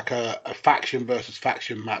kind of like a faction versus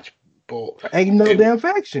faction match, but ain't no damn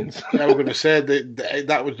factions. I was going to say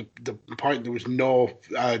that was the point. There was no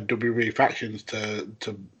WWE factions to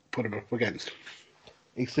put them up against,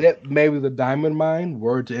 except maybe the Diamond Mine.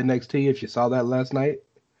 Word to NXT if you saw that last night.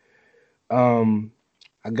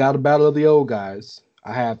 I got a Battle of the Old Guys.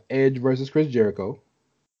 I have Edge versus Chris Jericho.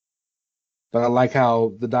 But I like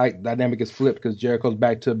how the dynamic is flipped because Jericho's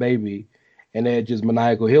back to a baby and Edge is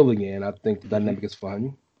maniacal heel again. I think the dynamic is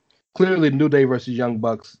fun. Clearly, New Day versus Young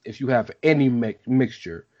Bucks, if you have any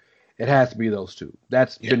mixture, it has to be those two.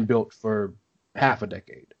 That's been built for half a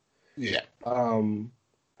decade. Yeah.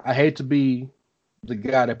 I hate to be the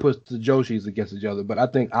guy that puts the Joshis against each other, but I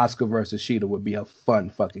think Asuka versus Shida would be a fun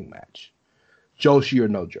fucking match. Joshi or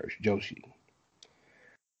no Joshi.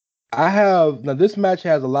 Now this match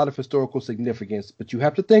has a lot of historical significance, but you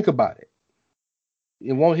have to think about it.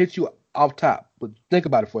 It won't hit you off top, but think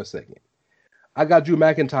about it for a second. I got Drew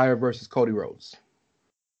McIntyre versus Cody Rhodes.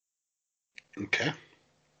 Okay.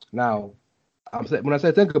 Now, when I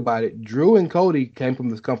say think about it, Drew and Cody come from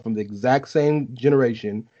the exact same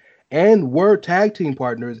generation and were tag team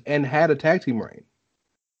partners and had a tag team reign.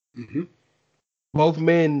 Mm-hmm. Both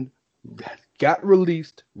men got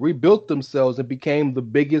released, rebuilt themselves, and became the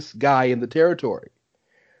biggest guy in the territory.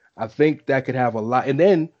 I think that could have a lot. And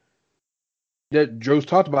then Drew's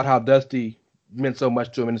talked about how Dusty meant so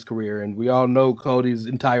much to him in his career, and we all know Cody's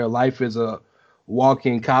entire life is a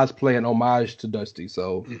walking cosplay and homage to Dusty.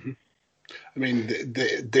 So, I mean,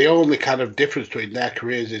 the only kind of difference between their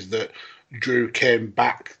careers is that Drew came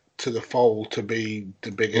back to the fold to be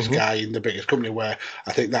the biggest guy in the biggest company, where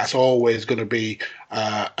I think that's always going to be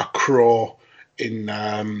a crow in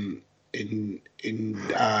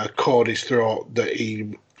Cody's throat that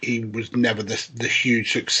he was never the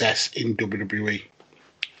huge success in WWE.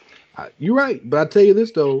 You're right, but I tell you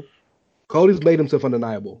this though, Cody's made himself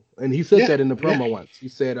undeniable, and he said that in the promo once. He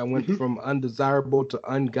said, "I went from undesirable to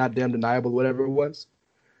ungoddamn deniable," whatever it was.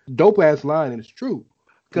 Dope ass line, and it's true.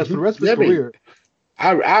 Because for the rest of his career,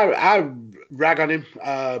 I rag on him,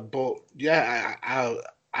 but yeah,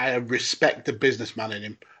 I respect the businessman in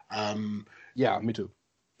him. Yeah, me too.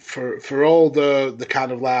 For all the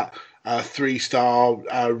kind of like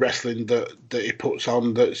 3-star wrestling that he puts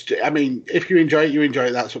on, I mean, if you enjoy it, you enjoy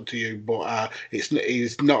it. That's up to you. But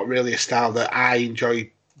it's not really a style that I enjoy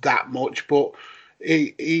that much. But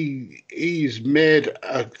he's made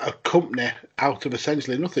a company out of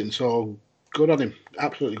essentially nothing. So good on him.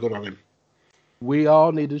 Absolutely good on him. We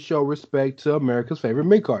all need to show respect to America's favorite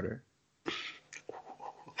mid-carder.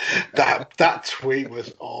 That tweet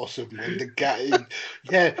was awesome, man. The guy,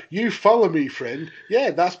 yeah, you follow me, friend. Yeah,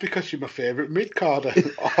 that's because you're my favorite mid-carder.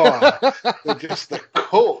 Oh, just the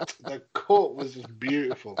cut was just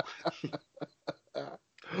beautiful.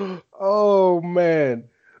 Oh man,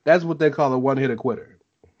 that's what they call a one-hitter quitter.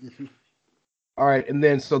 All right, and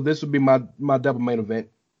then so this would be my double main event.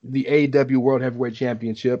 The AEW World Heavyweight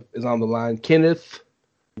Championship is on the line. Kenneth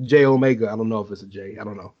J. Omega, I don't know if it's a J, I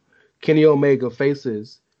don't know. Kenny Omega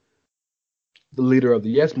faces the leader of the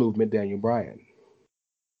Yes Movement, Daniel Bryan.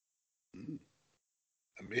 I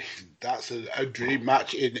mean, that's a dream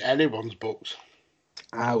match in anyone's books.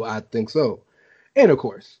 I think so. And of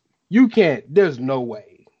course, there's no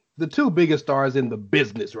way. The two biggest stars in the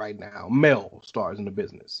business right now, male stars in the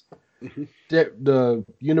business, the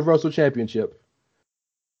Universal Championship,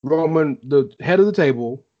 Roman, the head of the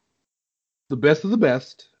table, the best of the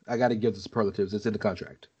best. I got to give the superlatives. It's in the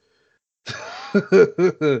contract.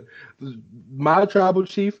 My tribal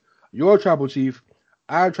chief, your tribal chief,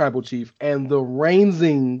 our tribal chief, and the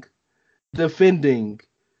reigning, defending,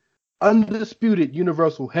 undisputed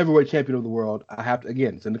Universal Heavyweight Champion of the world.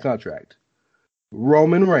 It's in the contract.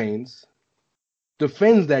 Roman Reigns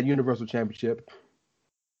defends that Universal Championship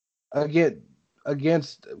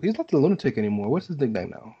against he's not the lunatic anymore. What's his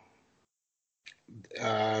nickname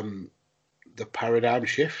now? The Paradigm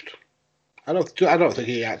Shift. I don't think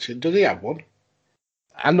he actually does. He have one?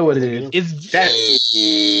 I know what it is. It's I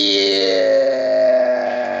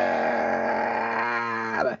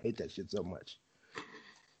hate that shit so much.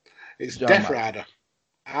 It's Death Rider.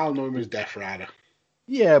 I'll know him as Death Rider.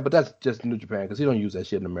 Yeah, but that's just New Japan because he don't use that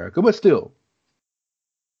shit in America. But still,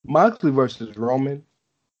 Moxley versus Roman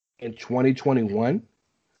in 2021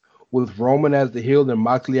 with Roman as the heel and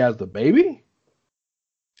Moxley as the baby.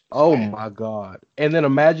 Oh my God! And then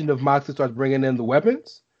imagine if Moxley starts bringing in the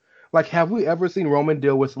weapons. Like, have we ever seen Roman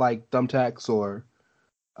deal with like thumbtacks or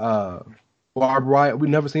barbed wire? We've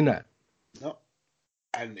never seen that. No.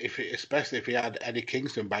 And especially if he had Eddie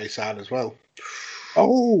Kingston by his side as well.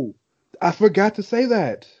 Oh, I forgot to say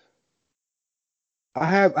that. I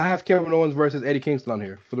have Kevin Owens versus Eddie Kingston on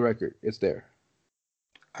here for the record. It's there.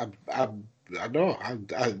 I know.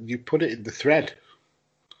 You put it in the thread.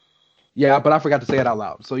 Yeah, but I forgot to say it out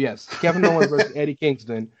loud. So yes, Kevin Owens versus Eddie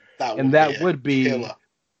Kingston, that would be killer.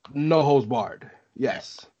 No holds barred.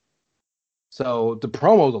 Yes. So the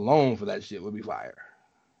promos alone for that shit would be fire.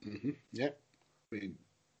 Mm-hmm. Yep. I mean,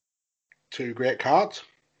 2 great cards.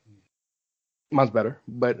 Mine's better,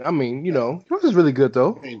 but I mean, yours is really good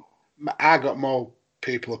though. I mean, I got more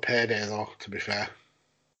people a payday though. To be fair.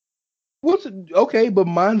 Okay, but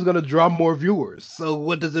mine's gonna draw more viewers. So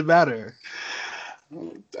what does it matter?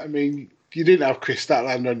 I mean, you didn't have Chris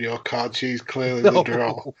Statlander on your card. She's clearly the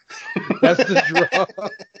draw. That's the draw.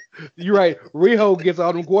 You're right. Riho gets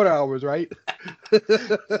all them quarter hours, right?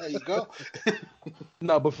 There you go.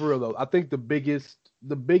 No, but for real though, I think the biggest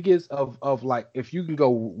of like, if you can go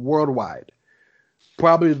worldwide,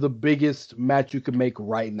 probably the biggest match you can make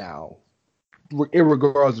right now, in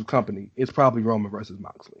regards of company, is probably Roman versus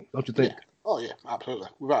Moxley. Don't you think? Yeah. Oh yeah, absolutely.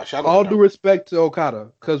 Without a shadow. All due respect to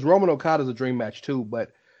Okada, because Roman Okada's a dream match too,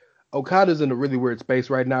 but Okada's in a really weird space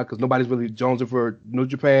right now because nobody's really jonesing for New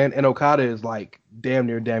Japan, and Okada is like damn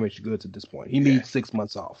near damaged goods at this point. He needs 6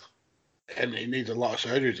 months off, and he needs a lot of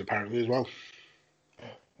surgeries apparently as well.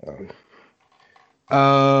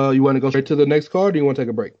 You want to go straight to the next card, or do you want to take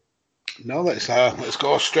a break? No, let's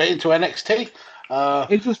go straight into NXT.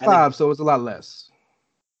 It's just 5, so it's a lot less.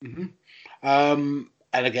 Mm-hmm.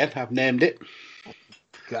 And again, I've named it.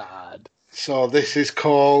 God. So this is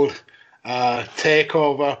called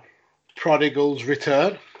Takeover Prodigal's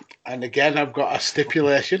Return. And again, I've got a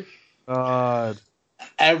stipulation.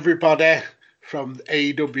 Everybody from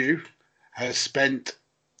AEW has spent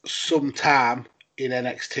some time in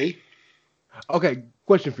NXT. Okay,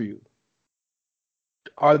 question for you.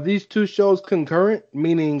 Are these 2 shows concurrent?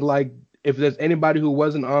 Meaning, like, if there's anybody who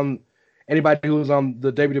was on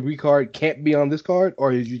the WWE card can't be on this card,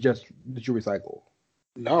 or did you recycle?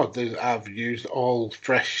 No, I've used all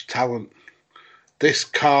fresh talent This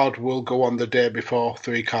card will go on the day before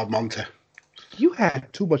 3-card Monte. You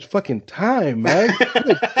had too much fucking time, man.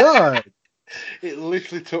 Good God. It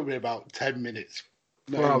literally took me about 10 minits.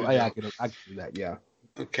 Well, I can do that, yeah.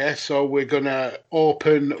 Okay, so we're going to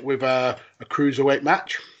open with a cruiserweight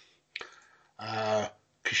match.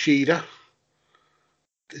 Kushida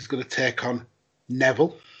is going to take on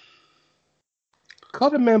Neville.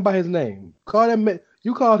 Call the man by his name.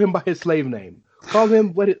 You called him by his slave name. Call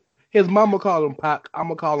him his mama called him Pac. I'm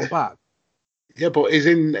gonna call him Pac. Yeah, but he's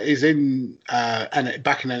in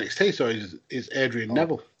back in NXT, so is Adrian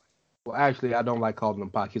Neville. Well, actually, I don't like calling him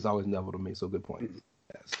Pac. He's always Neville to me, so good point.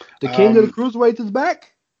 Yes. The king of the cruiserweights is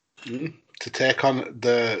back to take on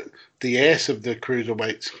the ace of the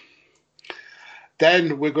cruiserweights.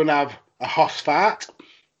 Then we're gonna have a hoss fight.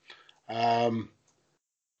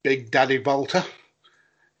 Big Daddy Volta.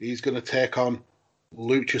 He's gonna take on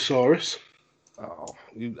Luchasaurus. Oh,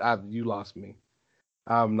 you lost me.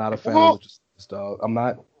 I'm not a fan of Luchasaurus, dog. I'm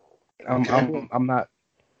not. I'm not.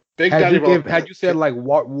 Big Daddy Volta. Had you said like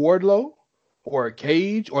Wardlow or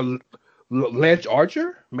Cage or Lance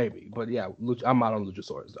Archer, maybe. But yeah, I'm not on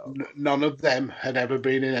Luchasaurus, dog. None of them had ever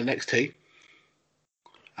been in NXT.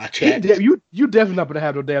 I checked. You definitely not gonna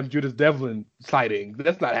have no damn Judas Devlin sighting.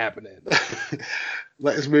 That's not happening.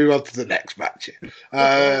 Let's move on to the next match.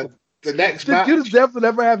 The next match. Did Judas Devlin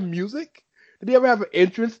ever have music? Did he ever have an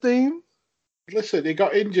entrance theme? Listen, he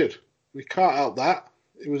got injured. We can't help that.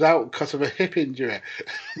 He was out because of a hip injury.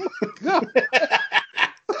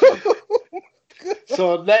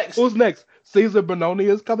 So next. Who's next? Cesar Bononi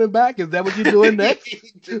is coming back? Is that what you're doing next?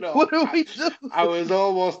 What are we doing? I was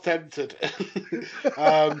almost tempted.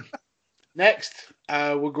 Next,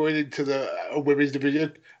 we're going into the women's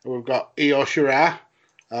division. We've got Io Shirai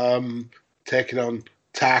taking on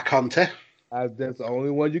Taya Conti. That's the only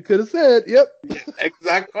one you could have said. Yep.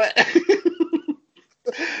 Exactly.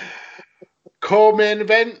 Co-main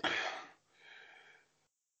event.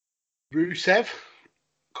 Rusev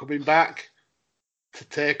coming back to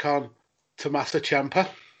take on Tommaso Ciampa.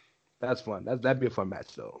 That's fun. That'd be a fun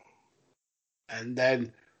match, though. And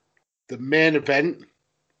then the main event,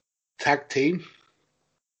 tag team,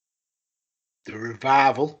 the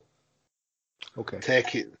Revival. Okay.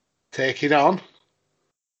 Taking on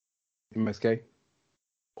MSK.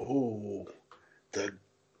 Oh, the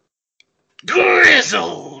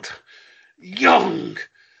grizzled young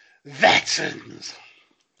veterans.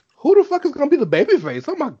 Who the fuck is gonna be the babyface?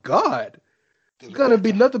 Oh my god. It's gonna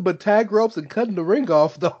be nothing but tag ropes and cutting the ring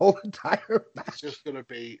off the whole entire match. It's just gonna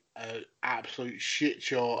be an absolute shit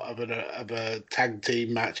show of a tag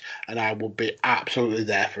team match, and I will be absolutely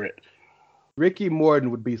there for it. Ricky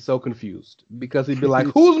Morton would be so confused because he'd be like,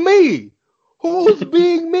 "Who's me? Who's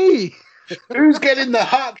being me? Who's getting the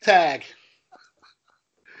hot tag?"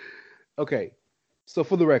 Okay, so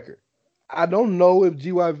for the record, I don't know if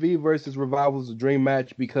GYV versus Revival is a dream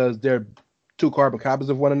match because they're two carbon copies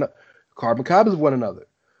of one another.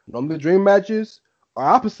 Normally, dream matches are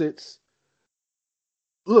opposites.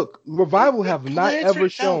 Look, Revival have not ever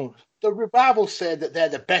shown. The Revival said that they're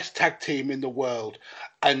the best tag team in the world,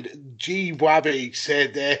 and GYV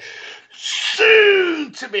said they're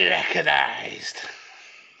soon to be recognized.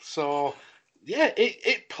 So, yeah,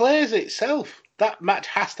 it plays itself. That match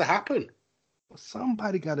has to happen.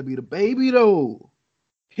 Somebody got to be the baby, though.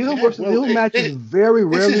 Heel versus heel matches very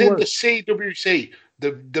rarely This is work. in the CWC.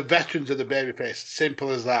 The veterans of the babyface. Simple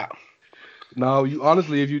as that. No, you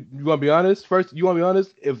honestly, if you want to be honest,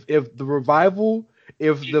 if the Revival,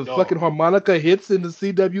 fucking harmonica hits in the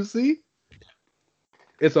CWC,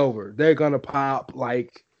 it's over. They're gonna pop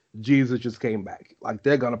like Jesus just came back. Like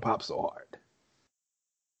they're gonna pop so hard.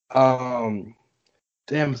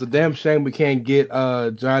 Damn, it's a damn shame we can't get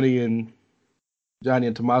Johnny and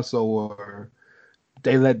Tommaso, or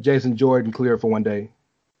they let Jason Jordan clear for one day.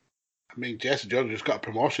 I mean, Jason Jordan just got a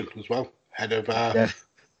promotion as well, head of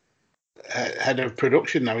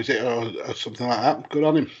production now, is it, or something like that? Good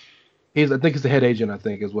on him. I think he's the head agent. I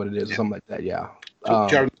think is what it is, or something like that. Yeah.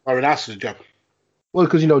 Jaron Laurinaitis' job. Well,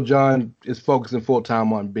 because John is focusing full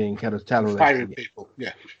time on being kind of talent. Firing people,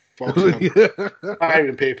 yeah.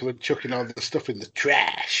 Firing people and chucking all the stuff in the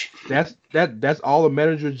trash. That's all a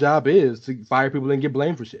manager's job is, to fire people and get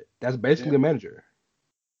blamed for shit. That's basically a manager.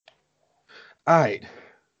 All right.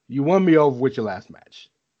 You won me over with your last match.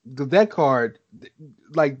 Because that card,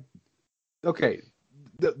 like, okay,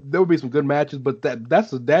 there will be some good matches, but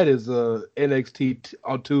that is a NXT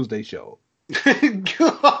on Tuesday show.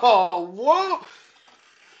 What?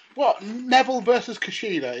 What? Neville versus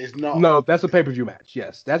Kushida is not. No, that's a pay-per-view match.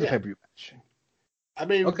 Yes, that's a pay-per-view match. I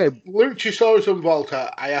mean, Okay. Luchasaurus and Walter,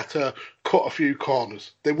 I had to cut a few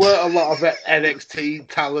corners. There weren't a lot of NXT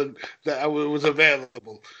talent that was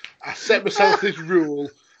available. I set myself this rule,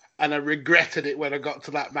 and I regretted it when I got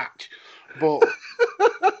to that match. But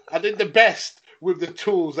I did the best with the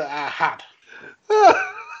tools that I had.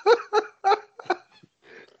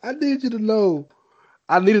 I need you to know,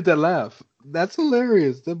 I needed that laugh. That's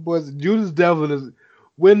hilarious. That boy's Judas Devlin is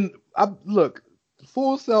look.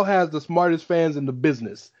 Full Sail has the smartest fans in the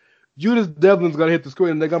business. Judas Devlin's gonna hit the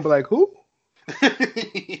screen and they're gonna be like, "Who? Who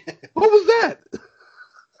was that?"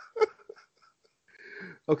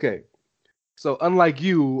 Okay, so unlike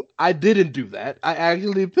you, I didn't do that. I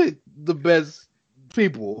actually picked the best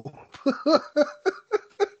people.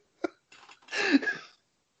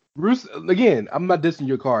 Again, I'm not dissing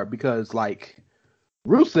your card because like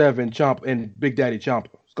Rusev and Ciampa and Big Daddy Ciampa,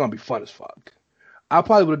 it's gonna be fun as fuck. I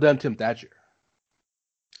probably would have done Tim Thatcher.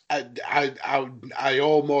 I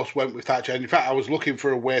almost went with Thatcher. In fact, I was looking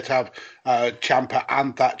for a way to have Ciampa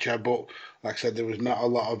and Thatcher, but like I said, there was not a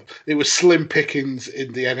lot of. It was slim pickings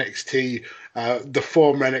in the NXT, the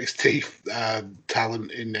former NXT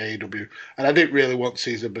talent in AEW, and I didn't really want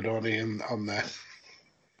Cesar Bononi on there.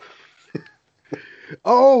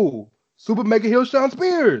 Oh, Super Mega Heel Shawn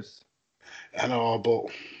Spears. I know, but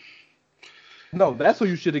no, that's who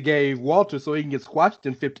you should have gave Walter so he can get squashed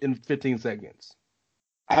in 15 seconds.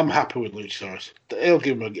 I'm happy with Luchasaurus. He'll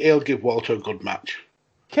give Walter a good match.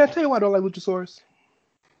 Can't tell you why I don't like Luchasaurus.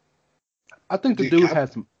 I think the dude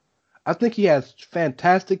has some. I think he has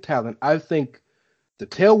fantastic talent. I think the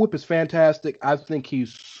tail whip is fantastic. I think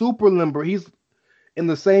he's super limber. He's in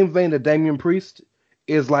the same vein that Damian Priest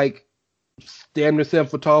is like damn near 7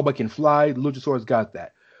 foot tall but can fly. Luchasaurus got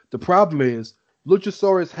that. The problem is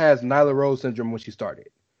Luchasaurus has Nyla Rose syndrome when she started.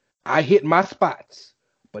 I hit my spots.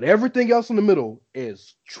 But everything else in the middle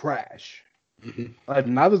is trash. Mm-hmm. Like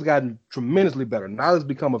Nyla's gotten tremendously better. Nyla's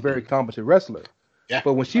become a very competent wrestler. Yeah,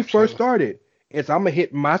 but when she first started, it's I'm gonna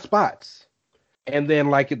hit my spots, and then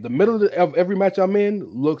like at the middle of every match I'm in,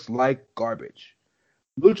 looks like garbage.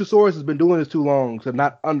 Luchasaurus has been doing this too long to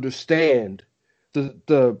not understand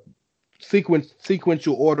the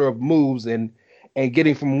sequential order of moves and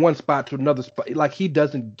getting from one spot to another spot. Like it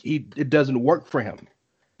doesn't work for him.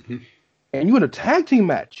 Mm-hmm. And you in a tag team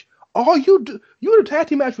match. You in a tag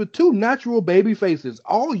team match with two natural baby faces.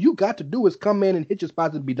 All you got to do is come in and hit your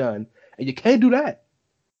spots and be done. And you can't do that.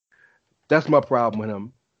 That's my problem with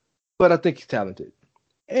him. But I think he's talented.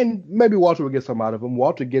 And maybe Walter will get something out of him.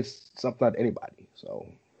 Walter gets something out of anybody. So,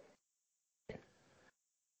 all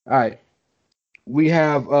right. We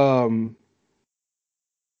have AEW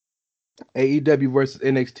versus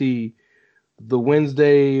NXT. The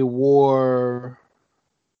Wednesday War...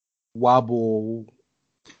 Wobble.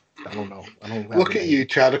 I don't know. Look at you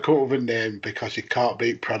trying to come up with a name because you can't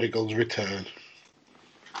beat Prodigal's Return.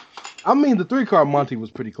 I mean, the 3-card Monty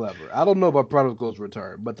was pretty clever. I don't know about Prodigal's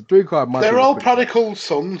Return, but the 3-card Monty. They're all Prodigal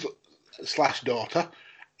sons / daughter,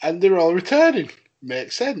 and they're all returning.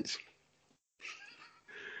 Makes sense.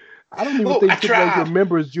 I don't even think Triple H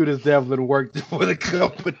remembers Judas Devlin worked for the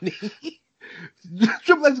company.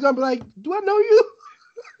 Triple H is gonna be like, "Do I know you?"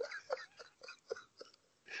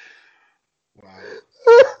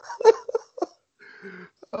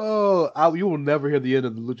 Oh, you will never hear the end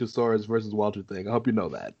of the Luchasaurus versus Walter thing. I hope you know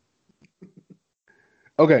that.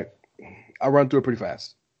 Okay, I'll run through it pretty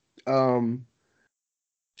fast.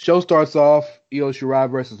 Show starts off Io Shirai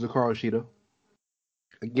versus Hikaru Shida.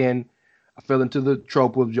 Again, I fell into the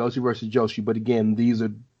trope of Joshi versus Joshi, but again, these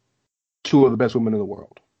are two of the best women in the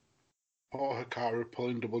world. Oh, Hikaru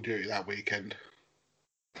pulling double duty that weekend.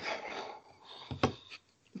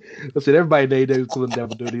 Listen, everybody is pulling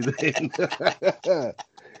double duty then.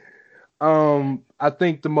 I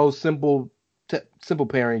think the most simple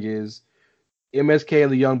pairing is MSK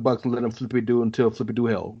and the Young Bucks and let them flippy do until flippy do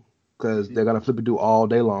hell, because they're gonna flippy do all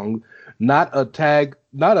day long. Not a tag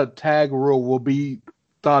rule will be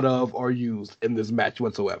thought of or used in this match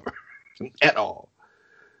whatsoever, at all.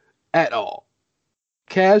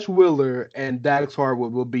 Cash Wheeler and Dax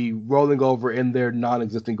Harwood will be rolling over in their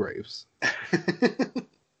non-existent graves.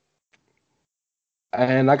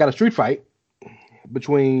 And I got a street fight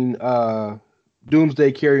between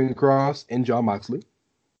Doomsday Karrion Kross and Jon Moxley.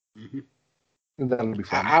 Mm-hmm. And that'll be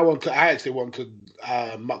fun. I actually wanted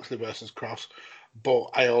Moxley versus Cross, but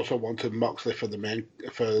I also wanted Moxley for the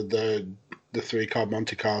 3-card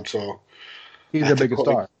Monty card. So he's the biggest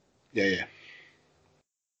star. Yeah.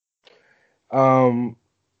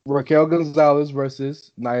 Raquel Gonzalez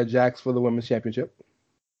versus Nia Jax for the Women's Championship.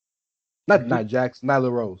 Not Nia Jax, Nyla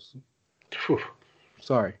Rose. Whew.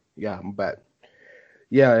 Sorry. Yeah, I'm bad.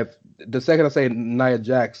 Yeah, if the second I say Nia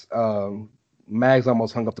Jax, Mags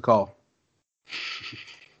almost hung up the call.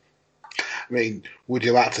 I mean, would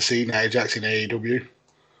you like to see Nia Jax in AEW?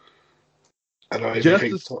 I don't even Just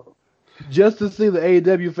think to, so. just to see the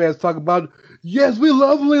AEW fans talk about, yes, we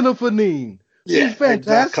love Lena Fanine. She's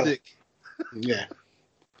fantastic. Exactly. Yeah.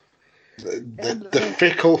 The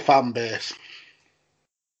fickle fan base.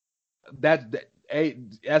 That's it.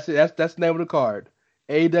 That's the name of the card.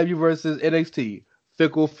 AEW versus NXT.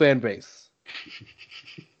 Fickle fan base.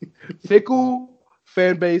 Fickle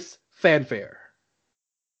fan base fanfare.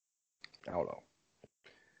 I don't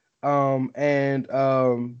know. And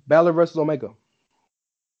Balor versus Omega.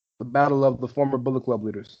 The battle of the former Bullet Club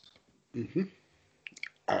leaders. Mm-hmm.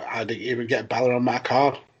 I didn't even get Balor on my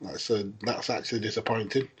card. That's actually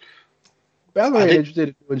disappointing. Balor ain't interested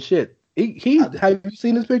in doing shit. He have you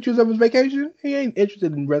seen his pictures of his vacation? He ain't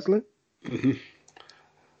interested in wrestling. Mm-hmm.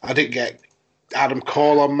 I didn't get Adam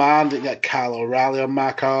Cole on mine. Didn't get Kyle O'Reilly on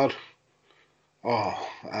my card. Oh,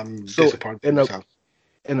 I'm disappointed in myself.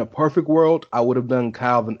 In a perfect world, I would have done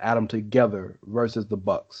Kyle and Adam together versus the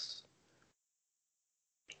Bucks.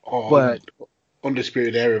 But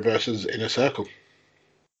Undisputed Era versus Inner Circle.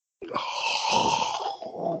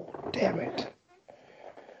 Oh, damn it.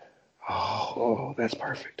 Oh, that's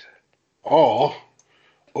perfect. Or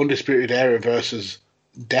Undisputed Era versus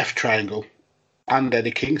Death Triangle and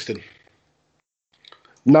Eddie Kingston.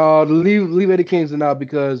 No, leave Eddie Kingston out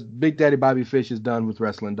because Big Daddy Bobby Fish is done with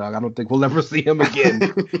wrestling, dog. I don't think we'll ever see him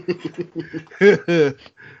again.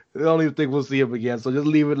 I don't even think we'll see him again. So just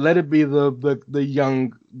leave it. Let it be the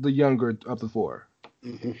younger of the four.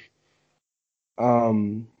 Mm-hmm.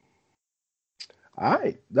 All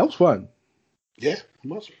right, that was fun. Yeah, it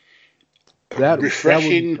was. That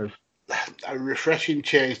refreshing. A refreshing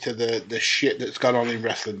change to the shit that's gone on in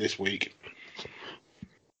wrestling this week.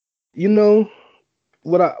 You know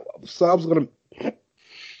what? I was gonna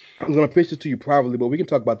pitch it to you privately, but we can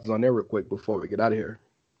talk about this on there real quick before we get out of here.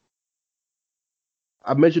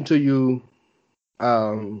 I mentioned to you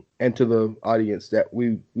and to the audience that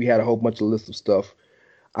we had a whole bunch of lists of stuff.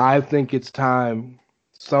 I think it's time.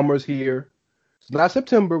 Summer's here. It's not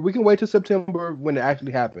September. We can wait till September when it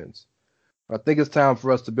actually happens. I think it's time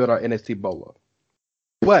for us to build our NXT Bola.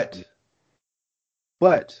 But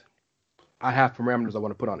I have parameters I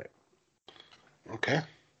want to put on it. Okay.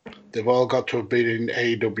 They've all got to have been in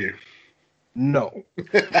AEW. No.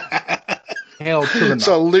 Hell to the no.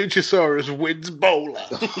 So Luchasaurus wins Bola.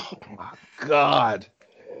 Oh my God.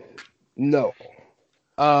 No.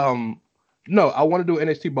 No, I want to do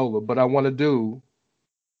NXT Bola, but I want to do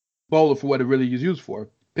Bola for what it really is used for,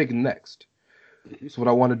 picking next. So what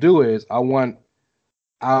I want to do is I want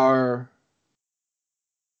the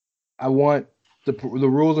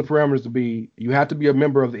rules and parameters to be you have to be a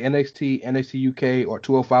member of the NXT, NXT UK, or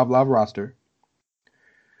 205 Live roster.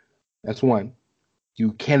 That's one.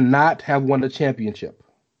 You cannot have won the championship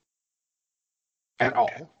at all.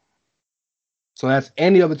 So that's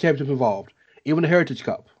any other championships involved, even the Heritage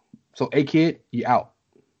Cup. So A-Kid, you out.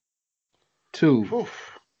 2. Oof.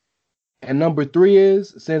 And number 3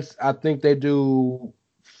 is, since I think they do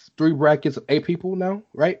 3 brackets of 8 people now,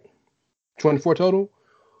 right? 24 total.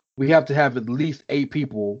 We have to have at least 8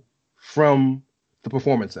 people from the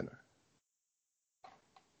Performance Center.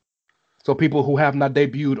 So people who have not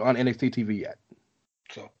debuted on NXT TV yet.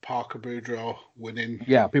 So Parker Boudreaux winning.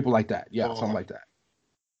 Yeah, people like that. Yeah, something like that.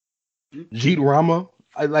 Jeet Rama.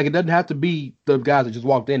 It doesn't have to be the guys that just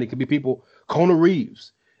walked in. It could be people, Kona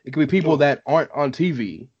Reeves. It could be people that aren't on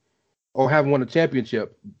TV or haven't won a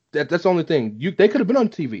championship. That's the only thing. They could have been on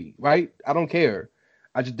TV, right? I don't care.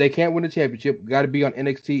 They can't win the championship. Got to be on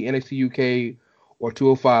NXT, NXT UK, or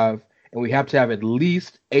 205, and we have to have at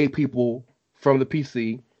least 8 people from the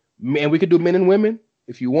PC. And we could do men and women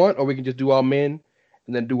if you want, or we can just do all men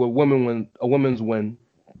and then do a women's win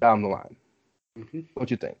down the line. Mm-hmm. What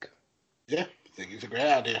do you think? Yeah, I think it's a great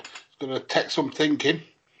idea. It's going to take some thinking.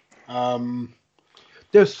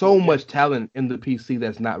 There's so much talent in the PC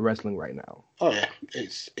that's not wrestling right now. Oh yeah,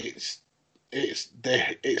 it's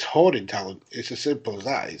hoarding talent. It's as simple as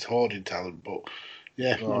that. It's hoarding talent. But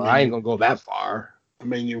yeah, I ain't gonna go that far. I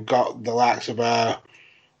mean, you've got the likes of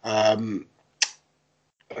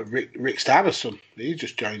Rick Steiner's son. He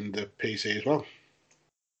just joined the PC as well.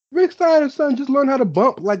 Rick Steiner's son just learned how to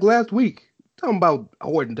bump like last week. Talking about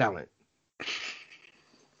hoarding talent.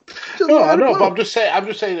 No, I know, but I'm just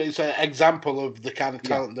saying that it's an example of the kind of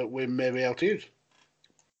talent that we may be able to use.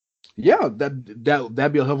 Yeah, that'd be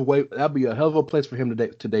a hell of a way. That'd be a hell of a place for him to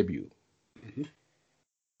debut.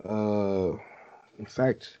 Mm-hmm. In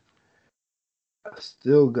fact, I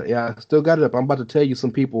still got it up. I'm about to tell you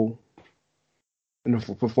some people in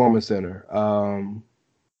the Performance Center.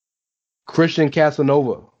 Christian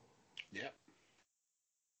Casanova. Yeah.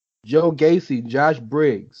 Joe Gacy, Josh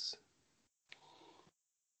Briggs.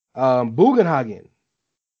 Bugenhagen.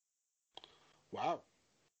 Wow.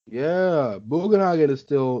 Yeah, Bugenhagen is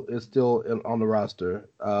still on the roster.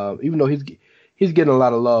 Even though he's getting a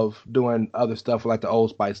lot of love doing other stuff like the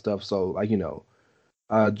Old Spice stuff. So like Joe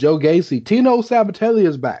Gacy, Tino Sabatelli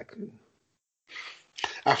is back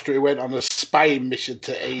after he went on a spying mission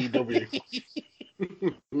to AEW.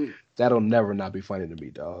 That'll never not be funny to me,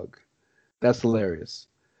 dog. That's hilarious.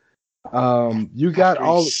 You got after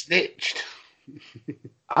all snitched.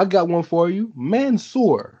 I got one for you,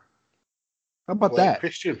 Mansoor. How about Blake that?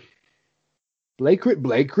 Christian. Blake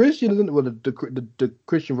Christian isn't the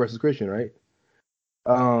Christian versus Christian, right?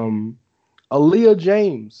 Aaliyah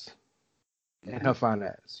James and her fine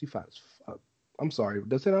ass. She fine as fuck. I'm sorry,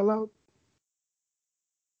 did I say that out loud?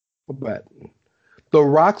 What bad? The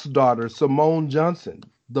Rock's daughter, Simone Johnson,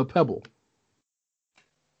 the Pebble.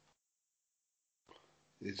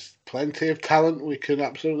 There's plenty of talent we could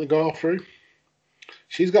absolutely go through.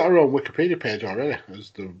 She's got her own Wikipedia page already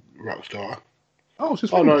as the Rock's daughter. Oh,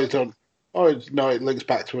 she's no, it's on. No, it links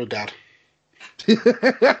back to her dad.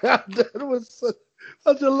 That was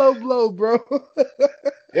such a low blow, bro.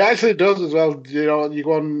 It actually does as well. You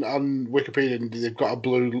go on Wikipedia and they've got a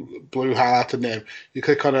blue highlighted name. You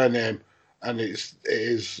click on her name and it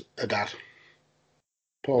is a dad.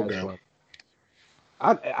 Poor That's girl.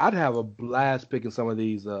 Fun. I'd have a blast picking some of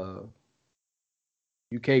these UK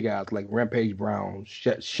guys like Rampage Brown,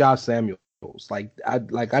 Shaw Samuels. I'd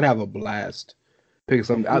have a blast picking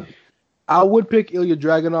some. I would pick Ilya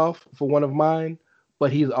Dragunov for one of mine,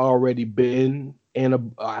 but he's already been in a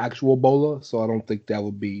actual Bola, so I don't think that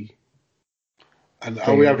would be. And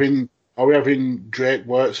are we having Drake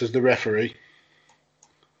Wirtz as the referee?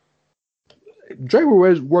 Drake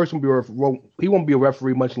Wirtz he won't be a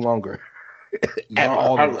referee much longer.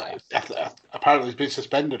 Apparently he's been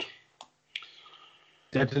suspended.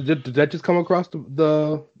 Did that just come across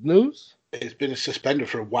the news? It's been suspended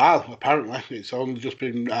for a while. Apparently, it's only just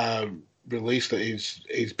been released that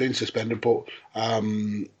he's been suspended. But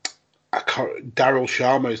Daryl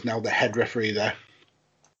Sharma is now the head referee there.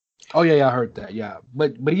 Oh yeah, I heard that. Yeah,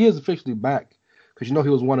 but he is officially back because he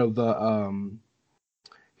was one of the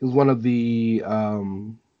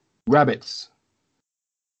rabbits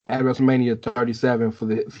at WrestleMania 37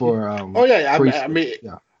 for.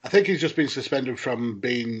 I think he's just been suspended from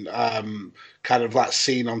being kind of like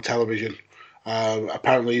seen on television.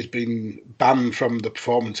 Apparently, he's been banned from the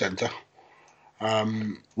Performance Center.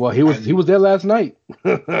 Well, he was there last night.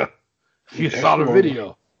 You saw the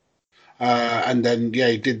video. And then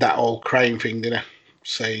he did that old crying thing, didn't he?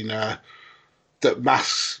 Saying that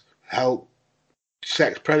masks help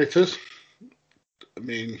sex predators. I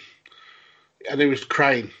mean, and he was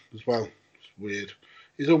crying as well. It's weird.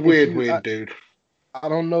 He's a weird dude. I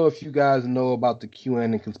don't know if you guys know about the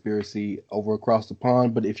QAnon conspiracy over across the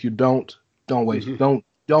pond, but if you don't waste. Don't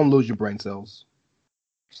lose your brain cells.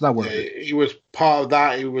 It's not worth it. He was part of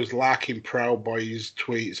that. He was liking Proud Boys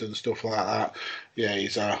tweets and stuff like that. Yeah,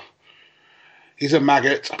 he's a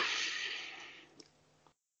maggot.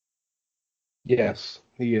 Yes,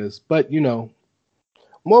 he is. But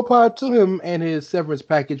more power to him and his severance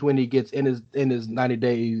package when he gets in his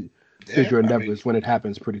 90-day future endeavors when it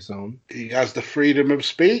happens pretty soon. He has the freedom of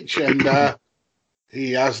speech and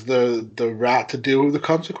he has the right to deal with the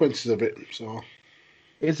consequences of it. So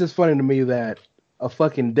it's just funny to me that a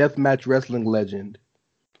fucking deathmatch wrestling legend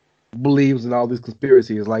believes in all these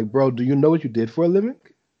conspiracies. Like, bro, do you know what you did for a living?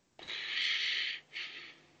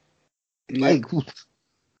 Like,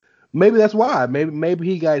 maybe that's why. Maybe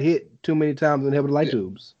he got hit too many times in the head with light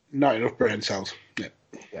tubes. Not enough brain cells.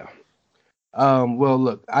 Yeah. Well,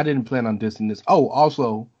 look, I didn't plan on dissing this. Oh,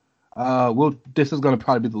 also, this is going to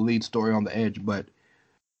probably be the lead story on The Edge, but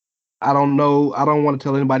I don't know. I don't want to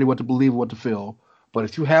tell anybody what to believe or what to feel. But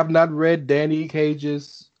if you have not read Danny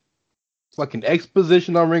Cage's fucking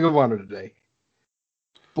exposition on Ring of Honor today,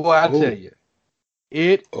 boy, I tell you,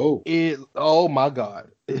 it is. Oh my God,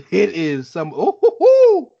 it is some.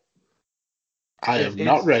 I have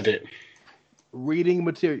not read it. Reading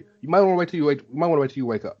material. You might want to wait till you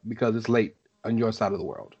wake up because it's late on your side of the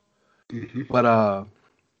world. Mm-hmm. But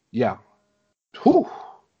yeah. Whew.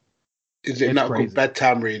 Is it not good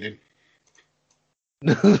bedtime reading?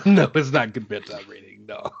 No, it's not good bedtime reading.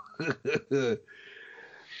 No.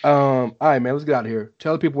 All right, man. Let's get out of here.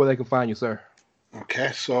 Tell the people where they can find you, sir. Okay,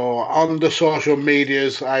 so on the social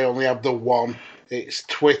medias, I only have the one. It's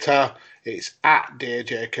Twitter. It's at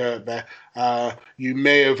DJ Kirkby. You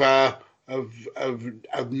may have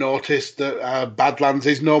have noticed that Badlands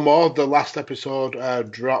is no more. The last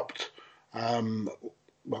episode dropped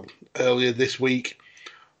earlier this week.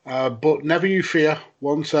 But never you fear.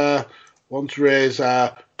 Once Ray's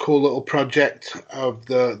cool little project of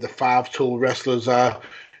the 5 tool wrestlers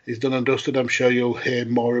is done and dusted, I'm sure you'll hear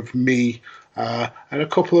more of me and a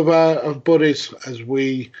couple of buddies as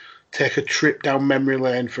we take a trip down memory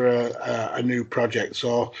lane for a new project.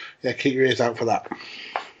 So yeah, keep your ears out for that.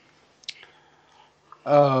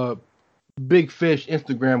 Big Fish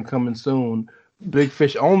Instagram coming soon. Big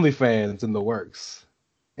Fish OnlyFans in the works.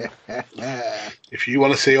 If you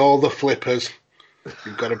want to see all the flippers,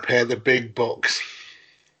 you've got to pay the big bucks.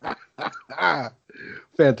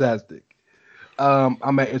 Fantastic.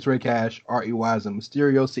 I'm at It's Ray Cash, REY as in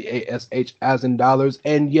Mysterio, CASH as in dollars.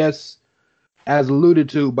 And yes, as alluded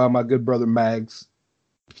to by my good brother Mags,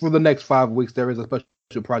 for the next 5 weeks, there is a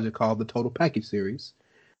special project called the Total Package Series.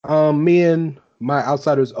 Me and my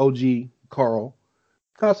Outsiders OG, Carl,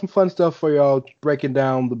 got some fun stuff for y'all, breaking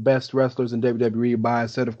down the best wrestlers in WWE by a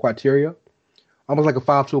set of criteria. Almost like a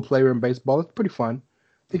 5-tool player in baseball. It's pretty fun.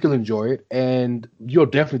 I think you'll enjoy it, and you'll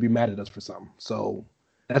definitely be mad at us for something. So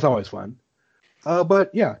that's always fun. But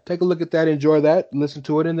yeah, take a look at that, enjoy that, listen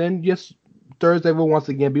to it, and then yes, Thursday will once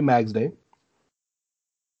again be Mags Day.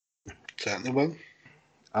 Certainly will.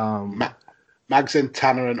 Mags and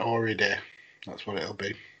Tanner and Ori Day. That's what it'll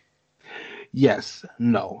be. Yes,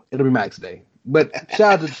 no, it'll be Mags Day. But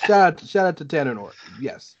shout out to Tanner and Ori.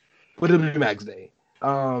 Yes, but it'll be Mags Day.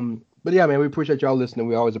 But yeah, man, we appreciate y'all listening.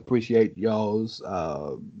 We always appreciate y'all's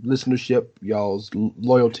listenership, y'all's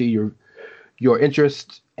loyalty, your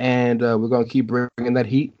interest, and we're gonna keep bringing that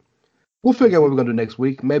heat. We'll figure out what we're gonna do next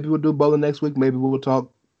week. Maybe we'll do bowling next week. Maybe we'll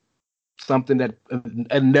talk something that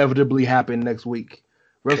inevitably happened next week.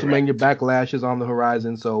 WrestleMania Backlash is on the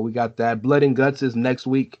horizon, so we got that. Blood and Guts is next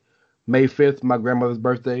week, May 5th, my grandmother's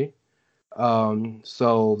birthday.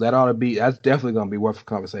 So that's definitely gonna be worth a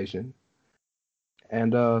conversation.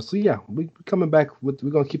 And so yeah, we're coming back we're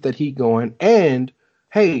gonna keep that heat going. And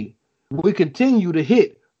hey, we continue to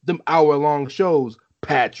hit them hour-long shows,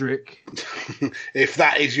 Patrick. If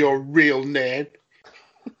that is your real name.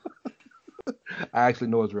 I actually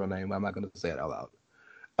know his real name. I'm not gonna say it out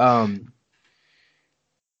loud.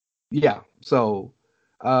 Yeah, so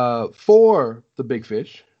for the Big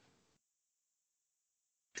Fish.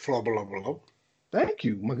 Thank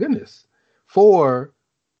you, my goodness. For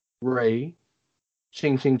Ray,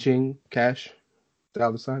 Ching Ching Ching, Cash,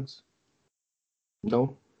 $.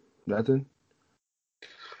 No, nothing.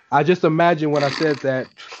 I just imagine when I said that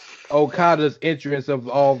Okada's entrance of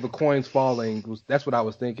all the coins falling that's what I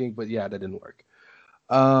was thinking, but yeah, that didn't work.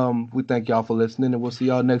 We thank y'all for listening, and we'll see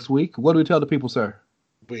y'all next week. What do we tell the people, sir?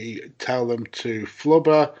 We tell them to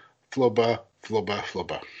flubber, flubber, flubber,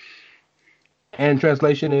 flubber. And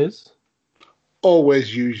translation is?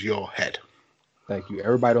 Always use your head. Thank you.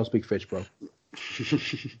 Everybody don't speak fish, bro.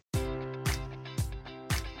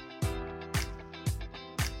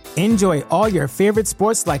 Enjoy all your favorite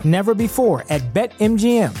sports like never before at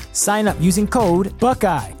BetMGM. Sign up using code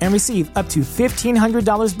Buckeye and receive up to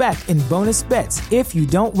 $1,500 back in bonus bets if you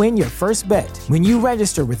don't win your first bet. When you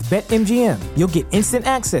register with BetMGM, you'll get instant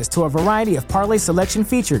access to a variety of parlay selection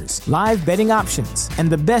features, live betting options, and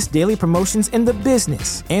the best daily promotions in the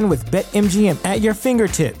business. And with BetMGM at your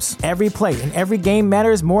fingertips, every play and every game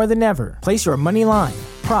matters more than ever. Place your money line,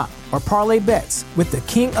 prop, or parlay bets with the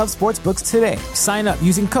king of sportsbooks today. Sign up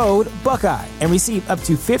using code Buckeye and receive up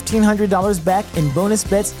to $1,500 back in bonus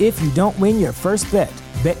bets if you don't win your first bet.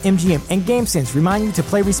 BetMGM and GameSense remind you to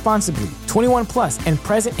play responsibly. 21 plus and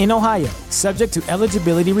present in Ohio, subject to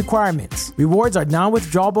eligibility requirements. Rewards are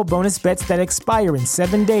non-withdrawable bonus bets that expire in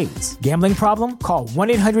 7 days. Gambling problem? Call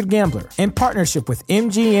 1-800-GAMBLER in partnership with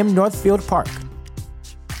MGM Northfield Park.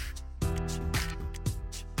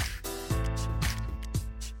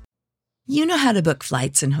 You know how to book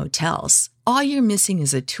flights and hotels. All you're missing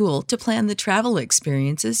is a tool to plan the travel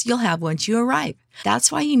experiences you'll have once you arrive.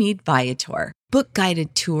 That's why you need Viator. Book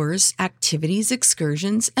guided tours, activities,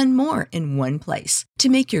 excursions, and more in one place to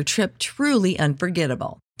make your trip truly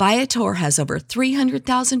unforgettable. Viator has over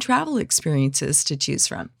 300,000 travel experiences to choose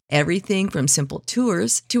from. Everything from simple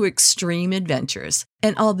tours to extreme adventures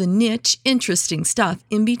and all the niche, interesting stuff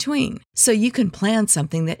in between. So you can plan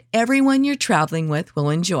something that everyone you're traveling with will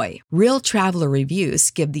enjoy. Real traveler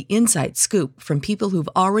reviews give the inside scoop from people who've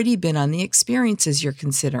already been on the experiences you're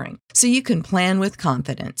considering. So you can plan with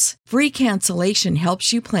confidence. Free cancellation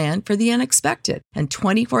helps you plan for the unexpected. And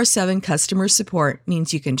 24/7 customer support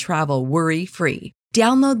means you can travel worry-free.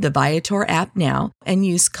 Download the Viator app now and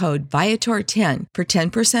use code Viator10 for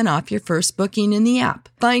 10% off your first booking in the app.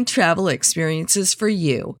 Find travel experiences for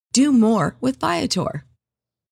you. Do more with Viator.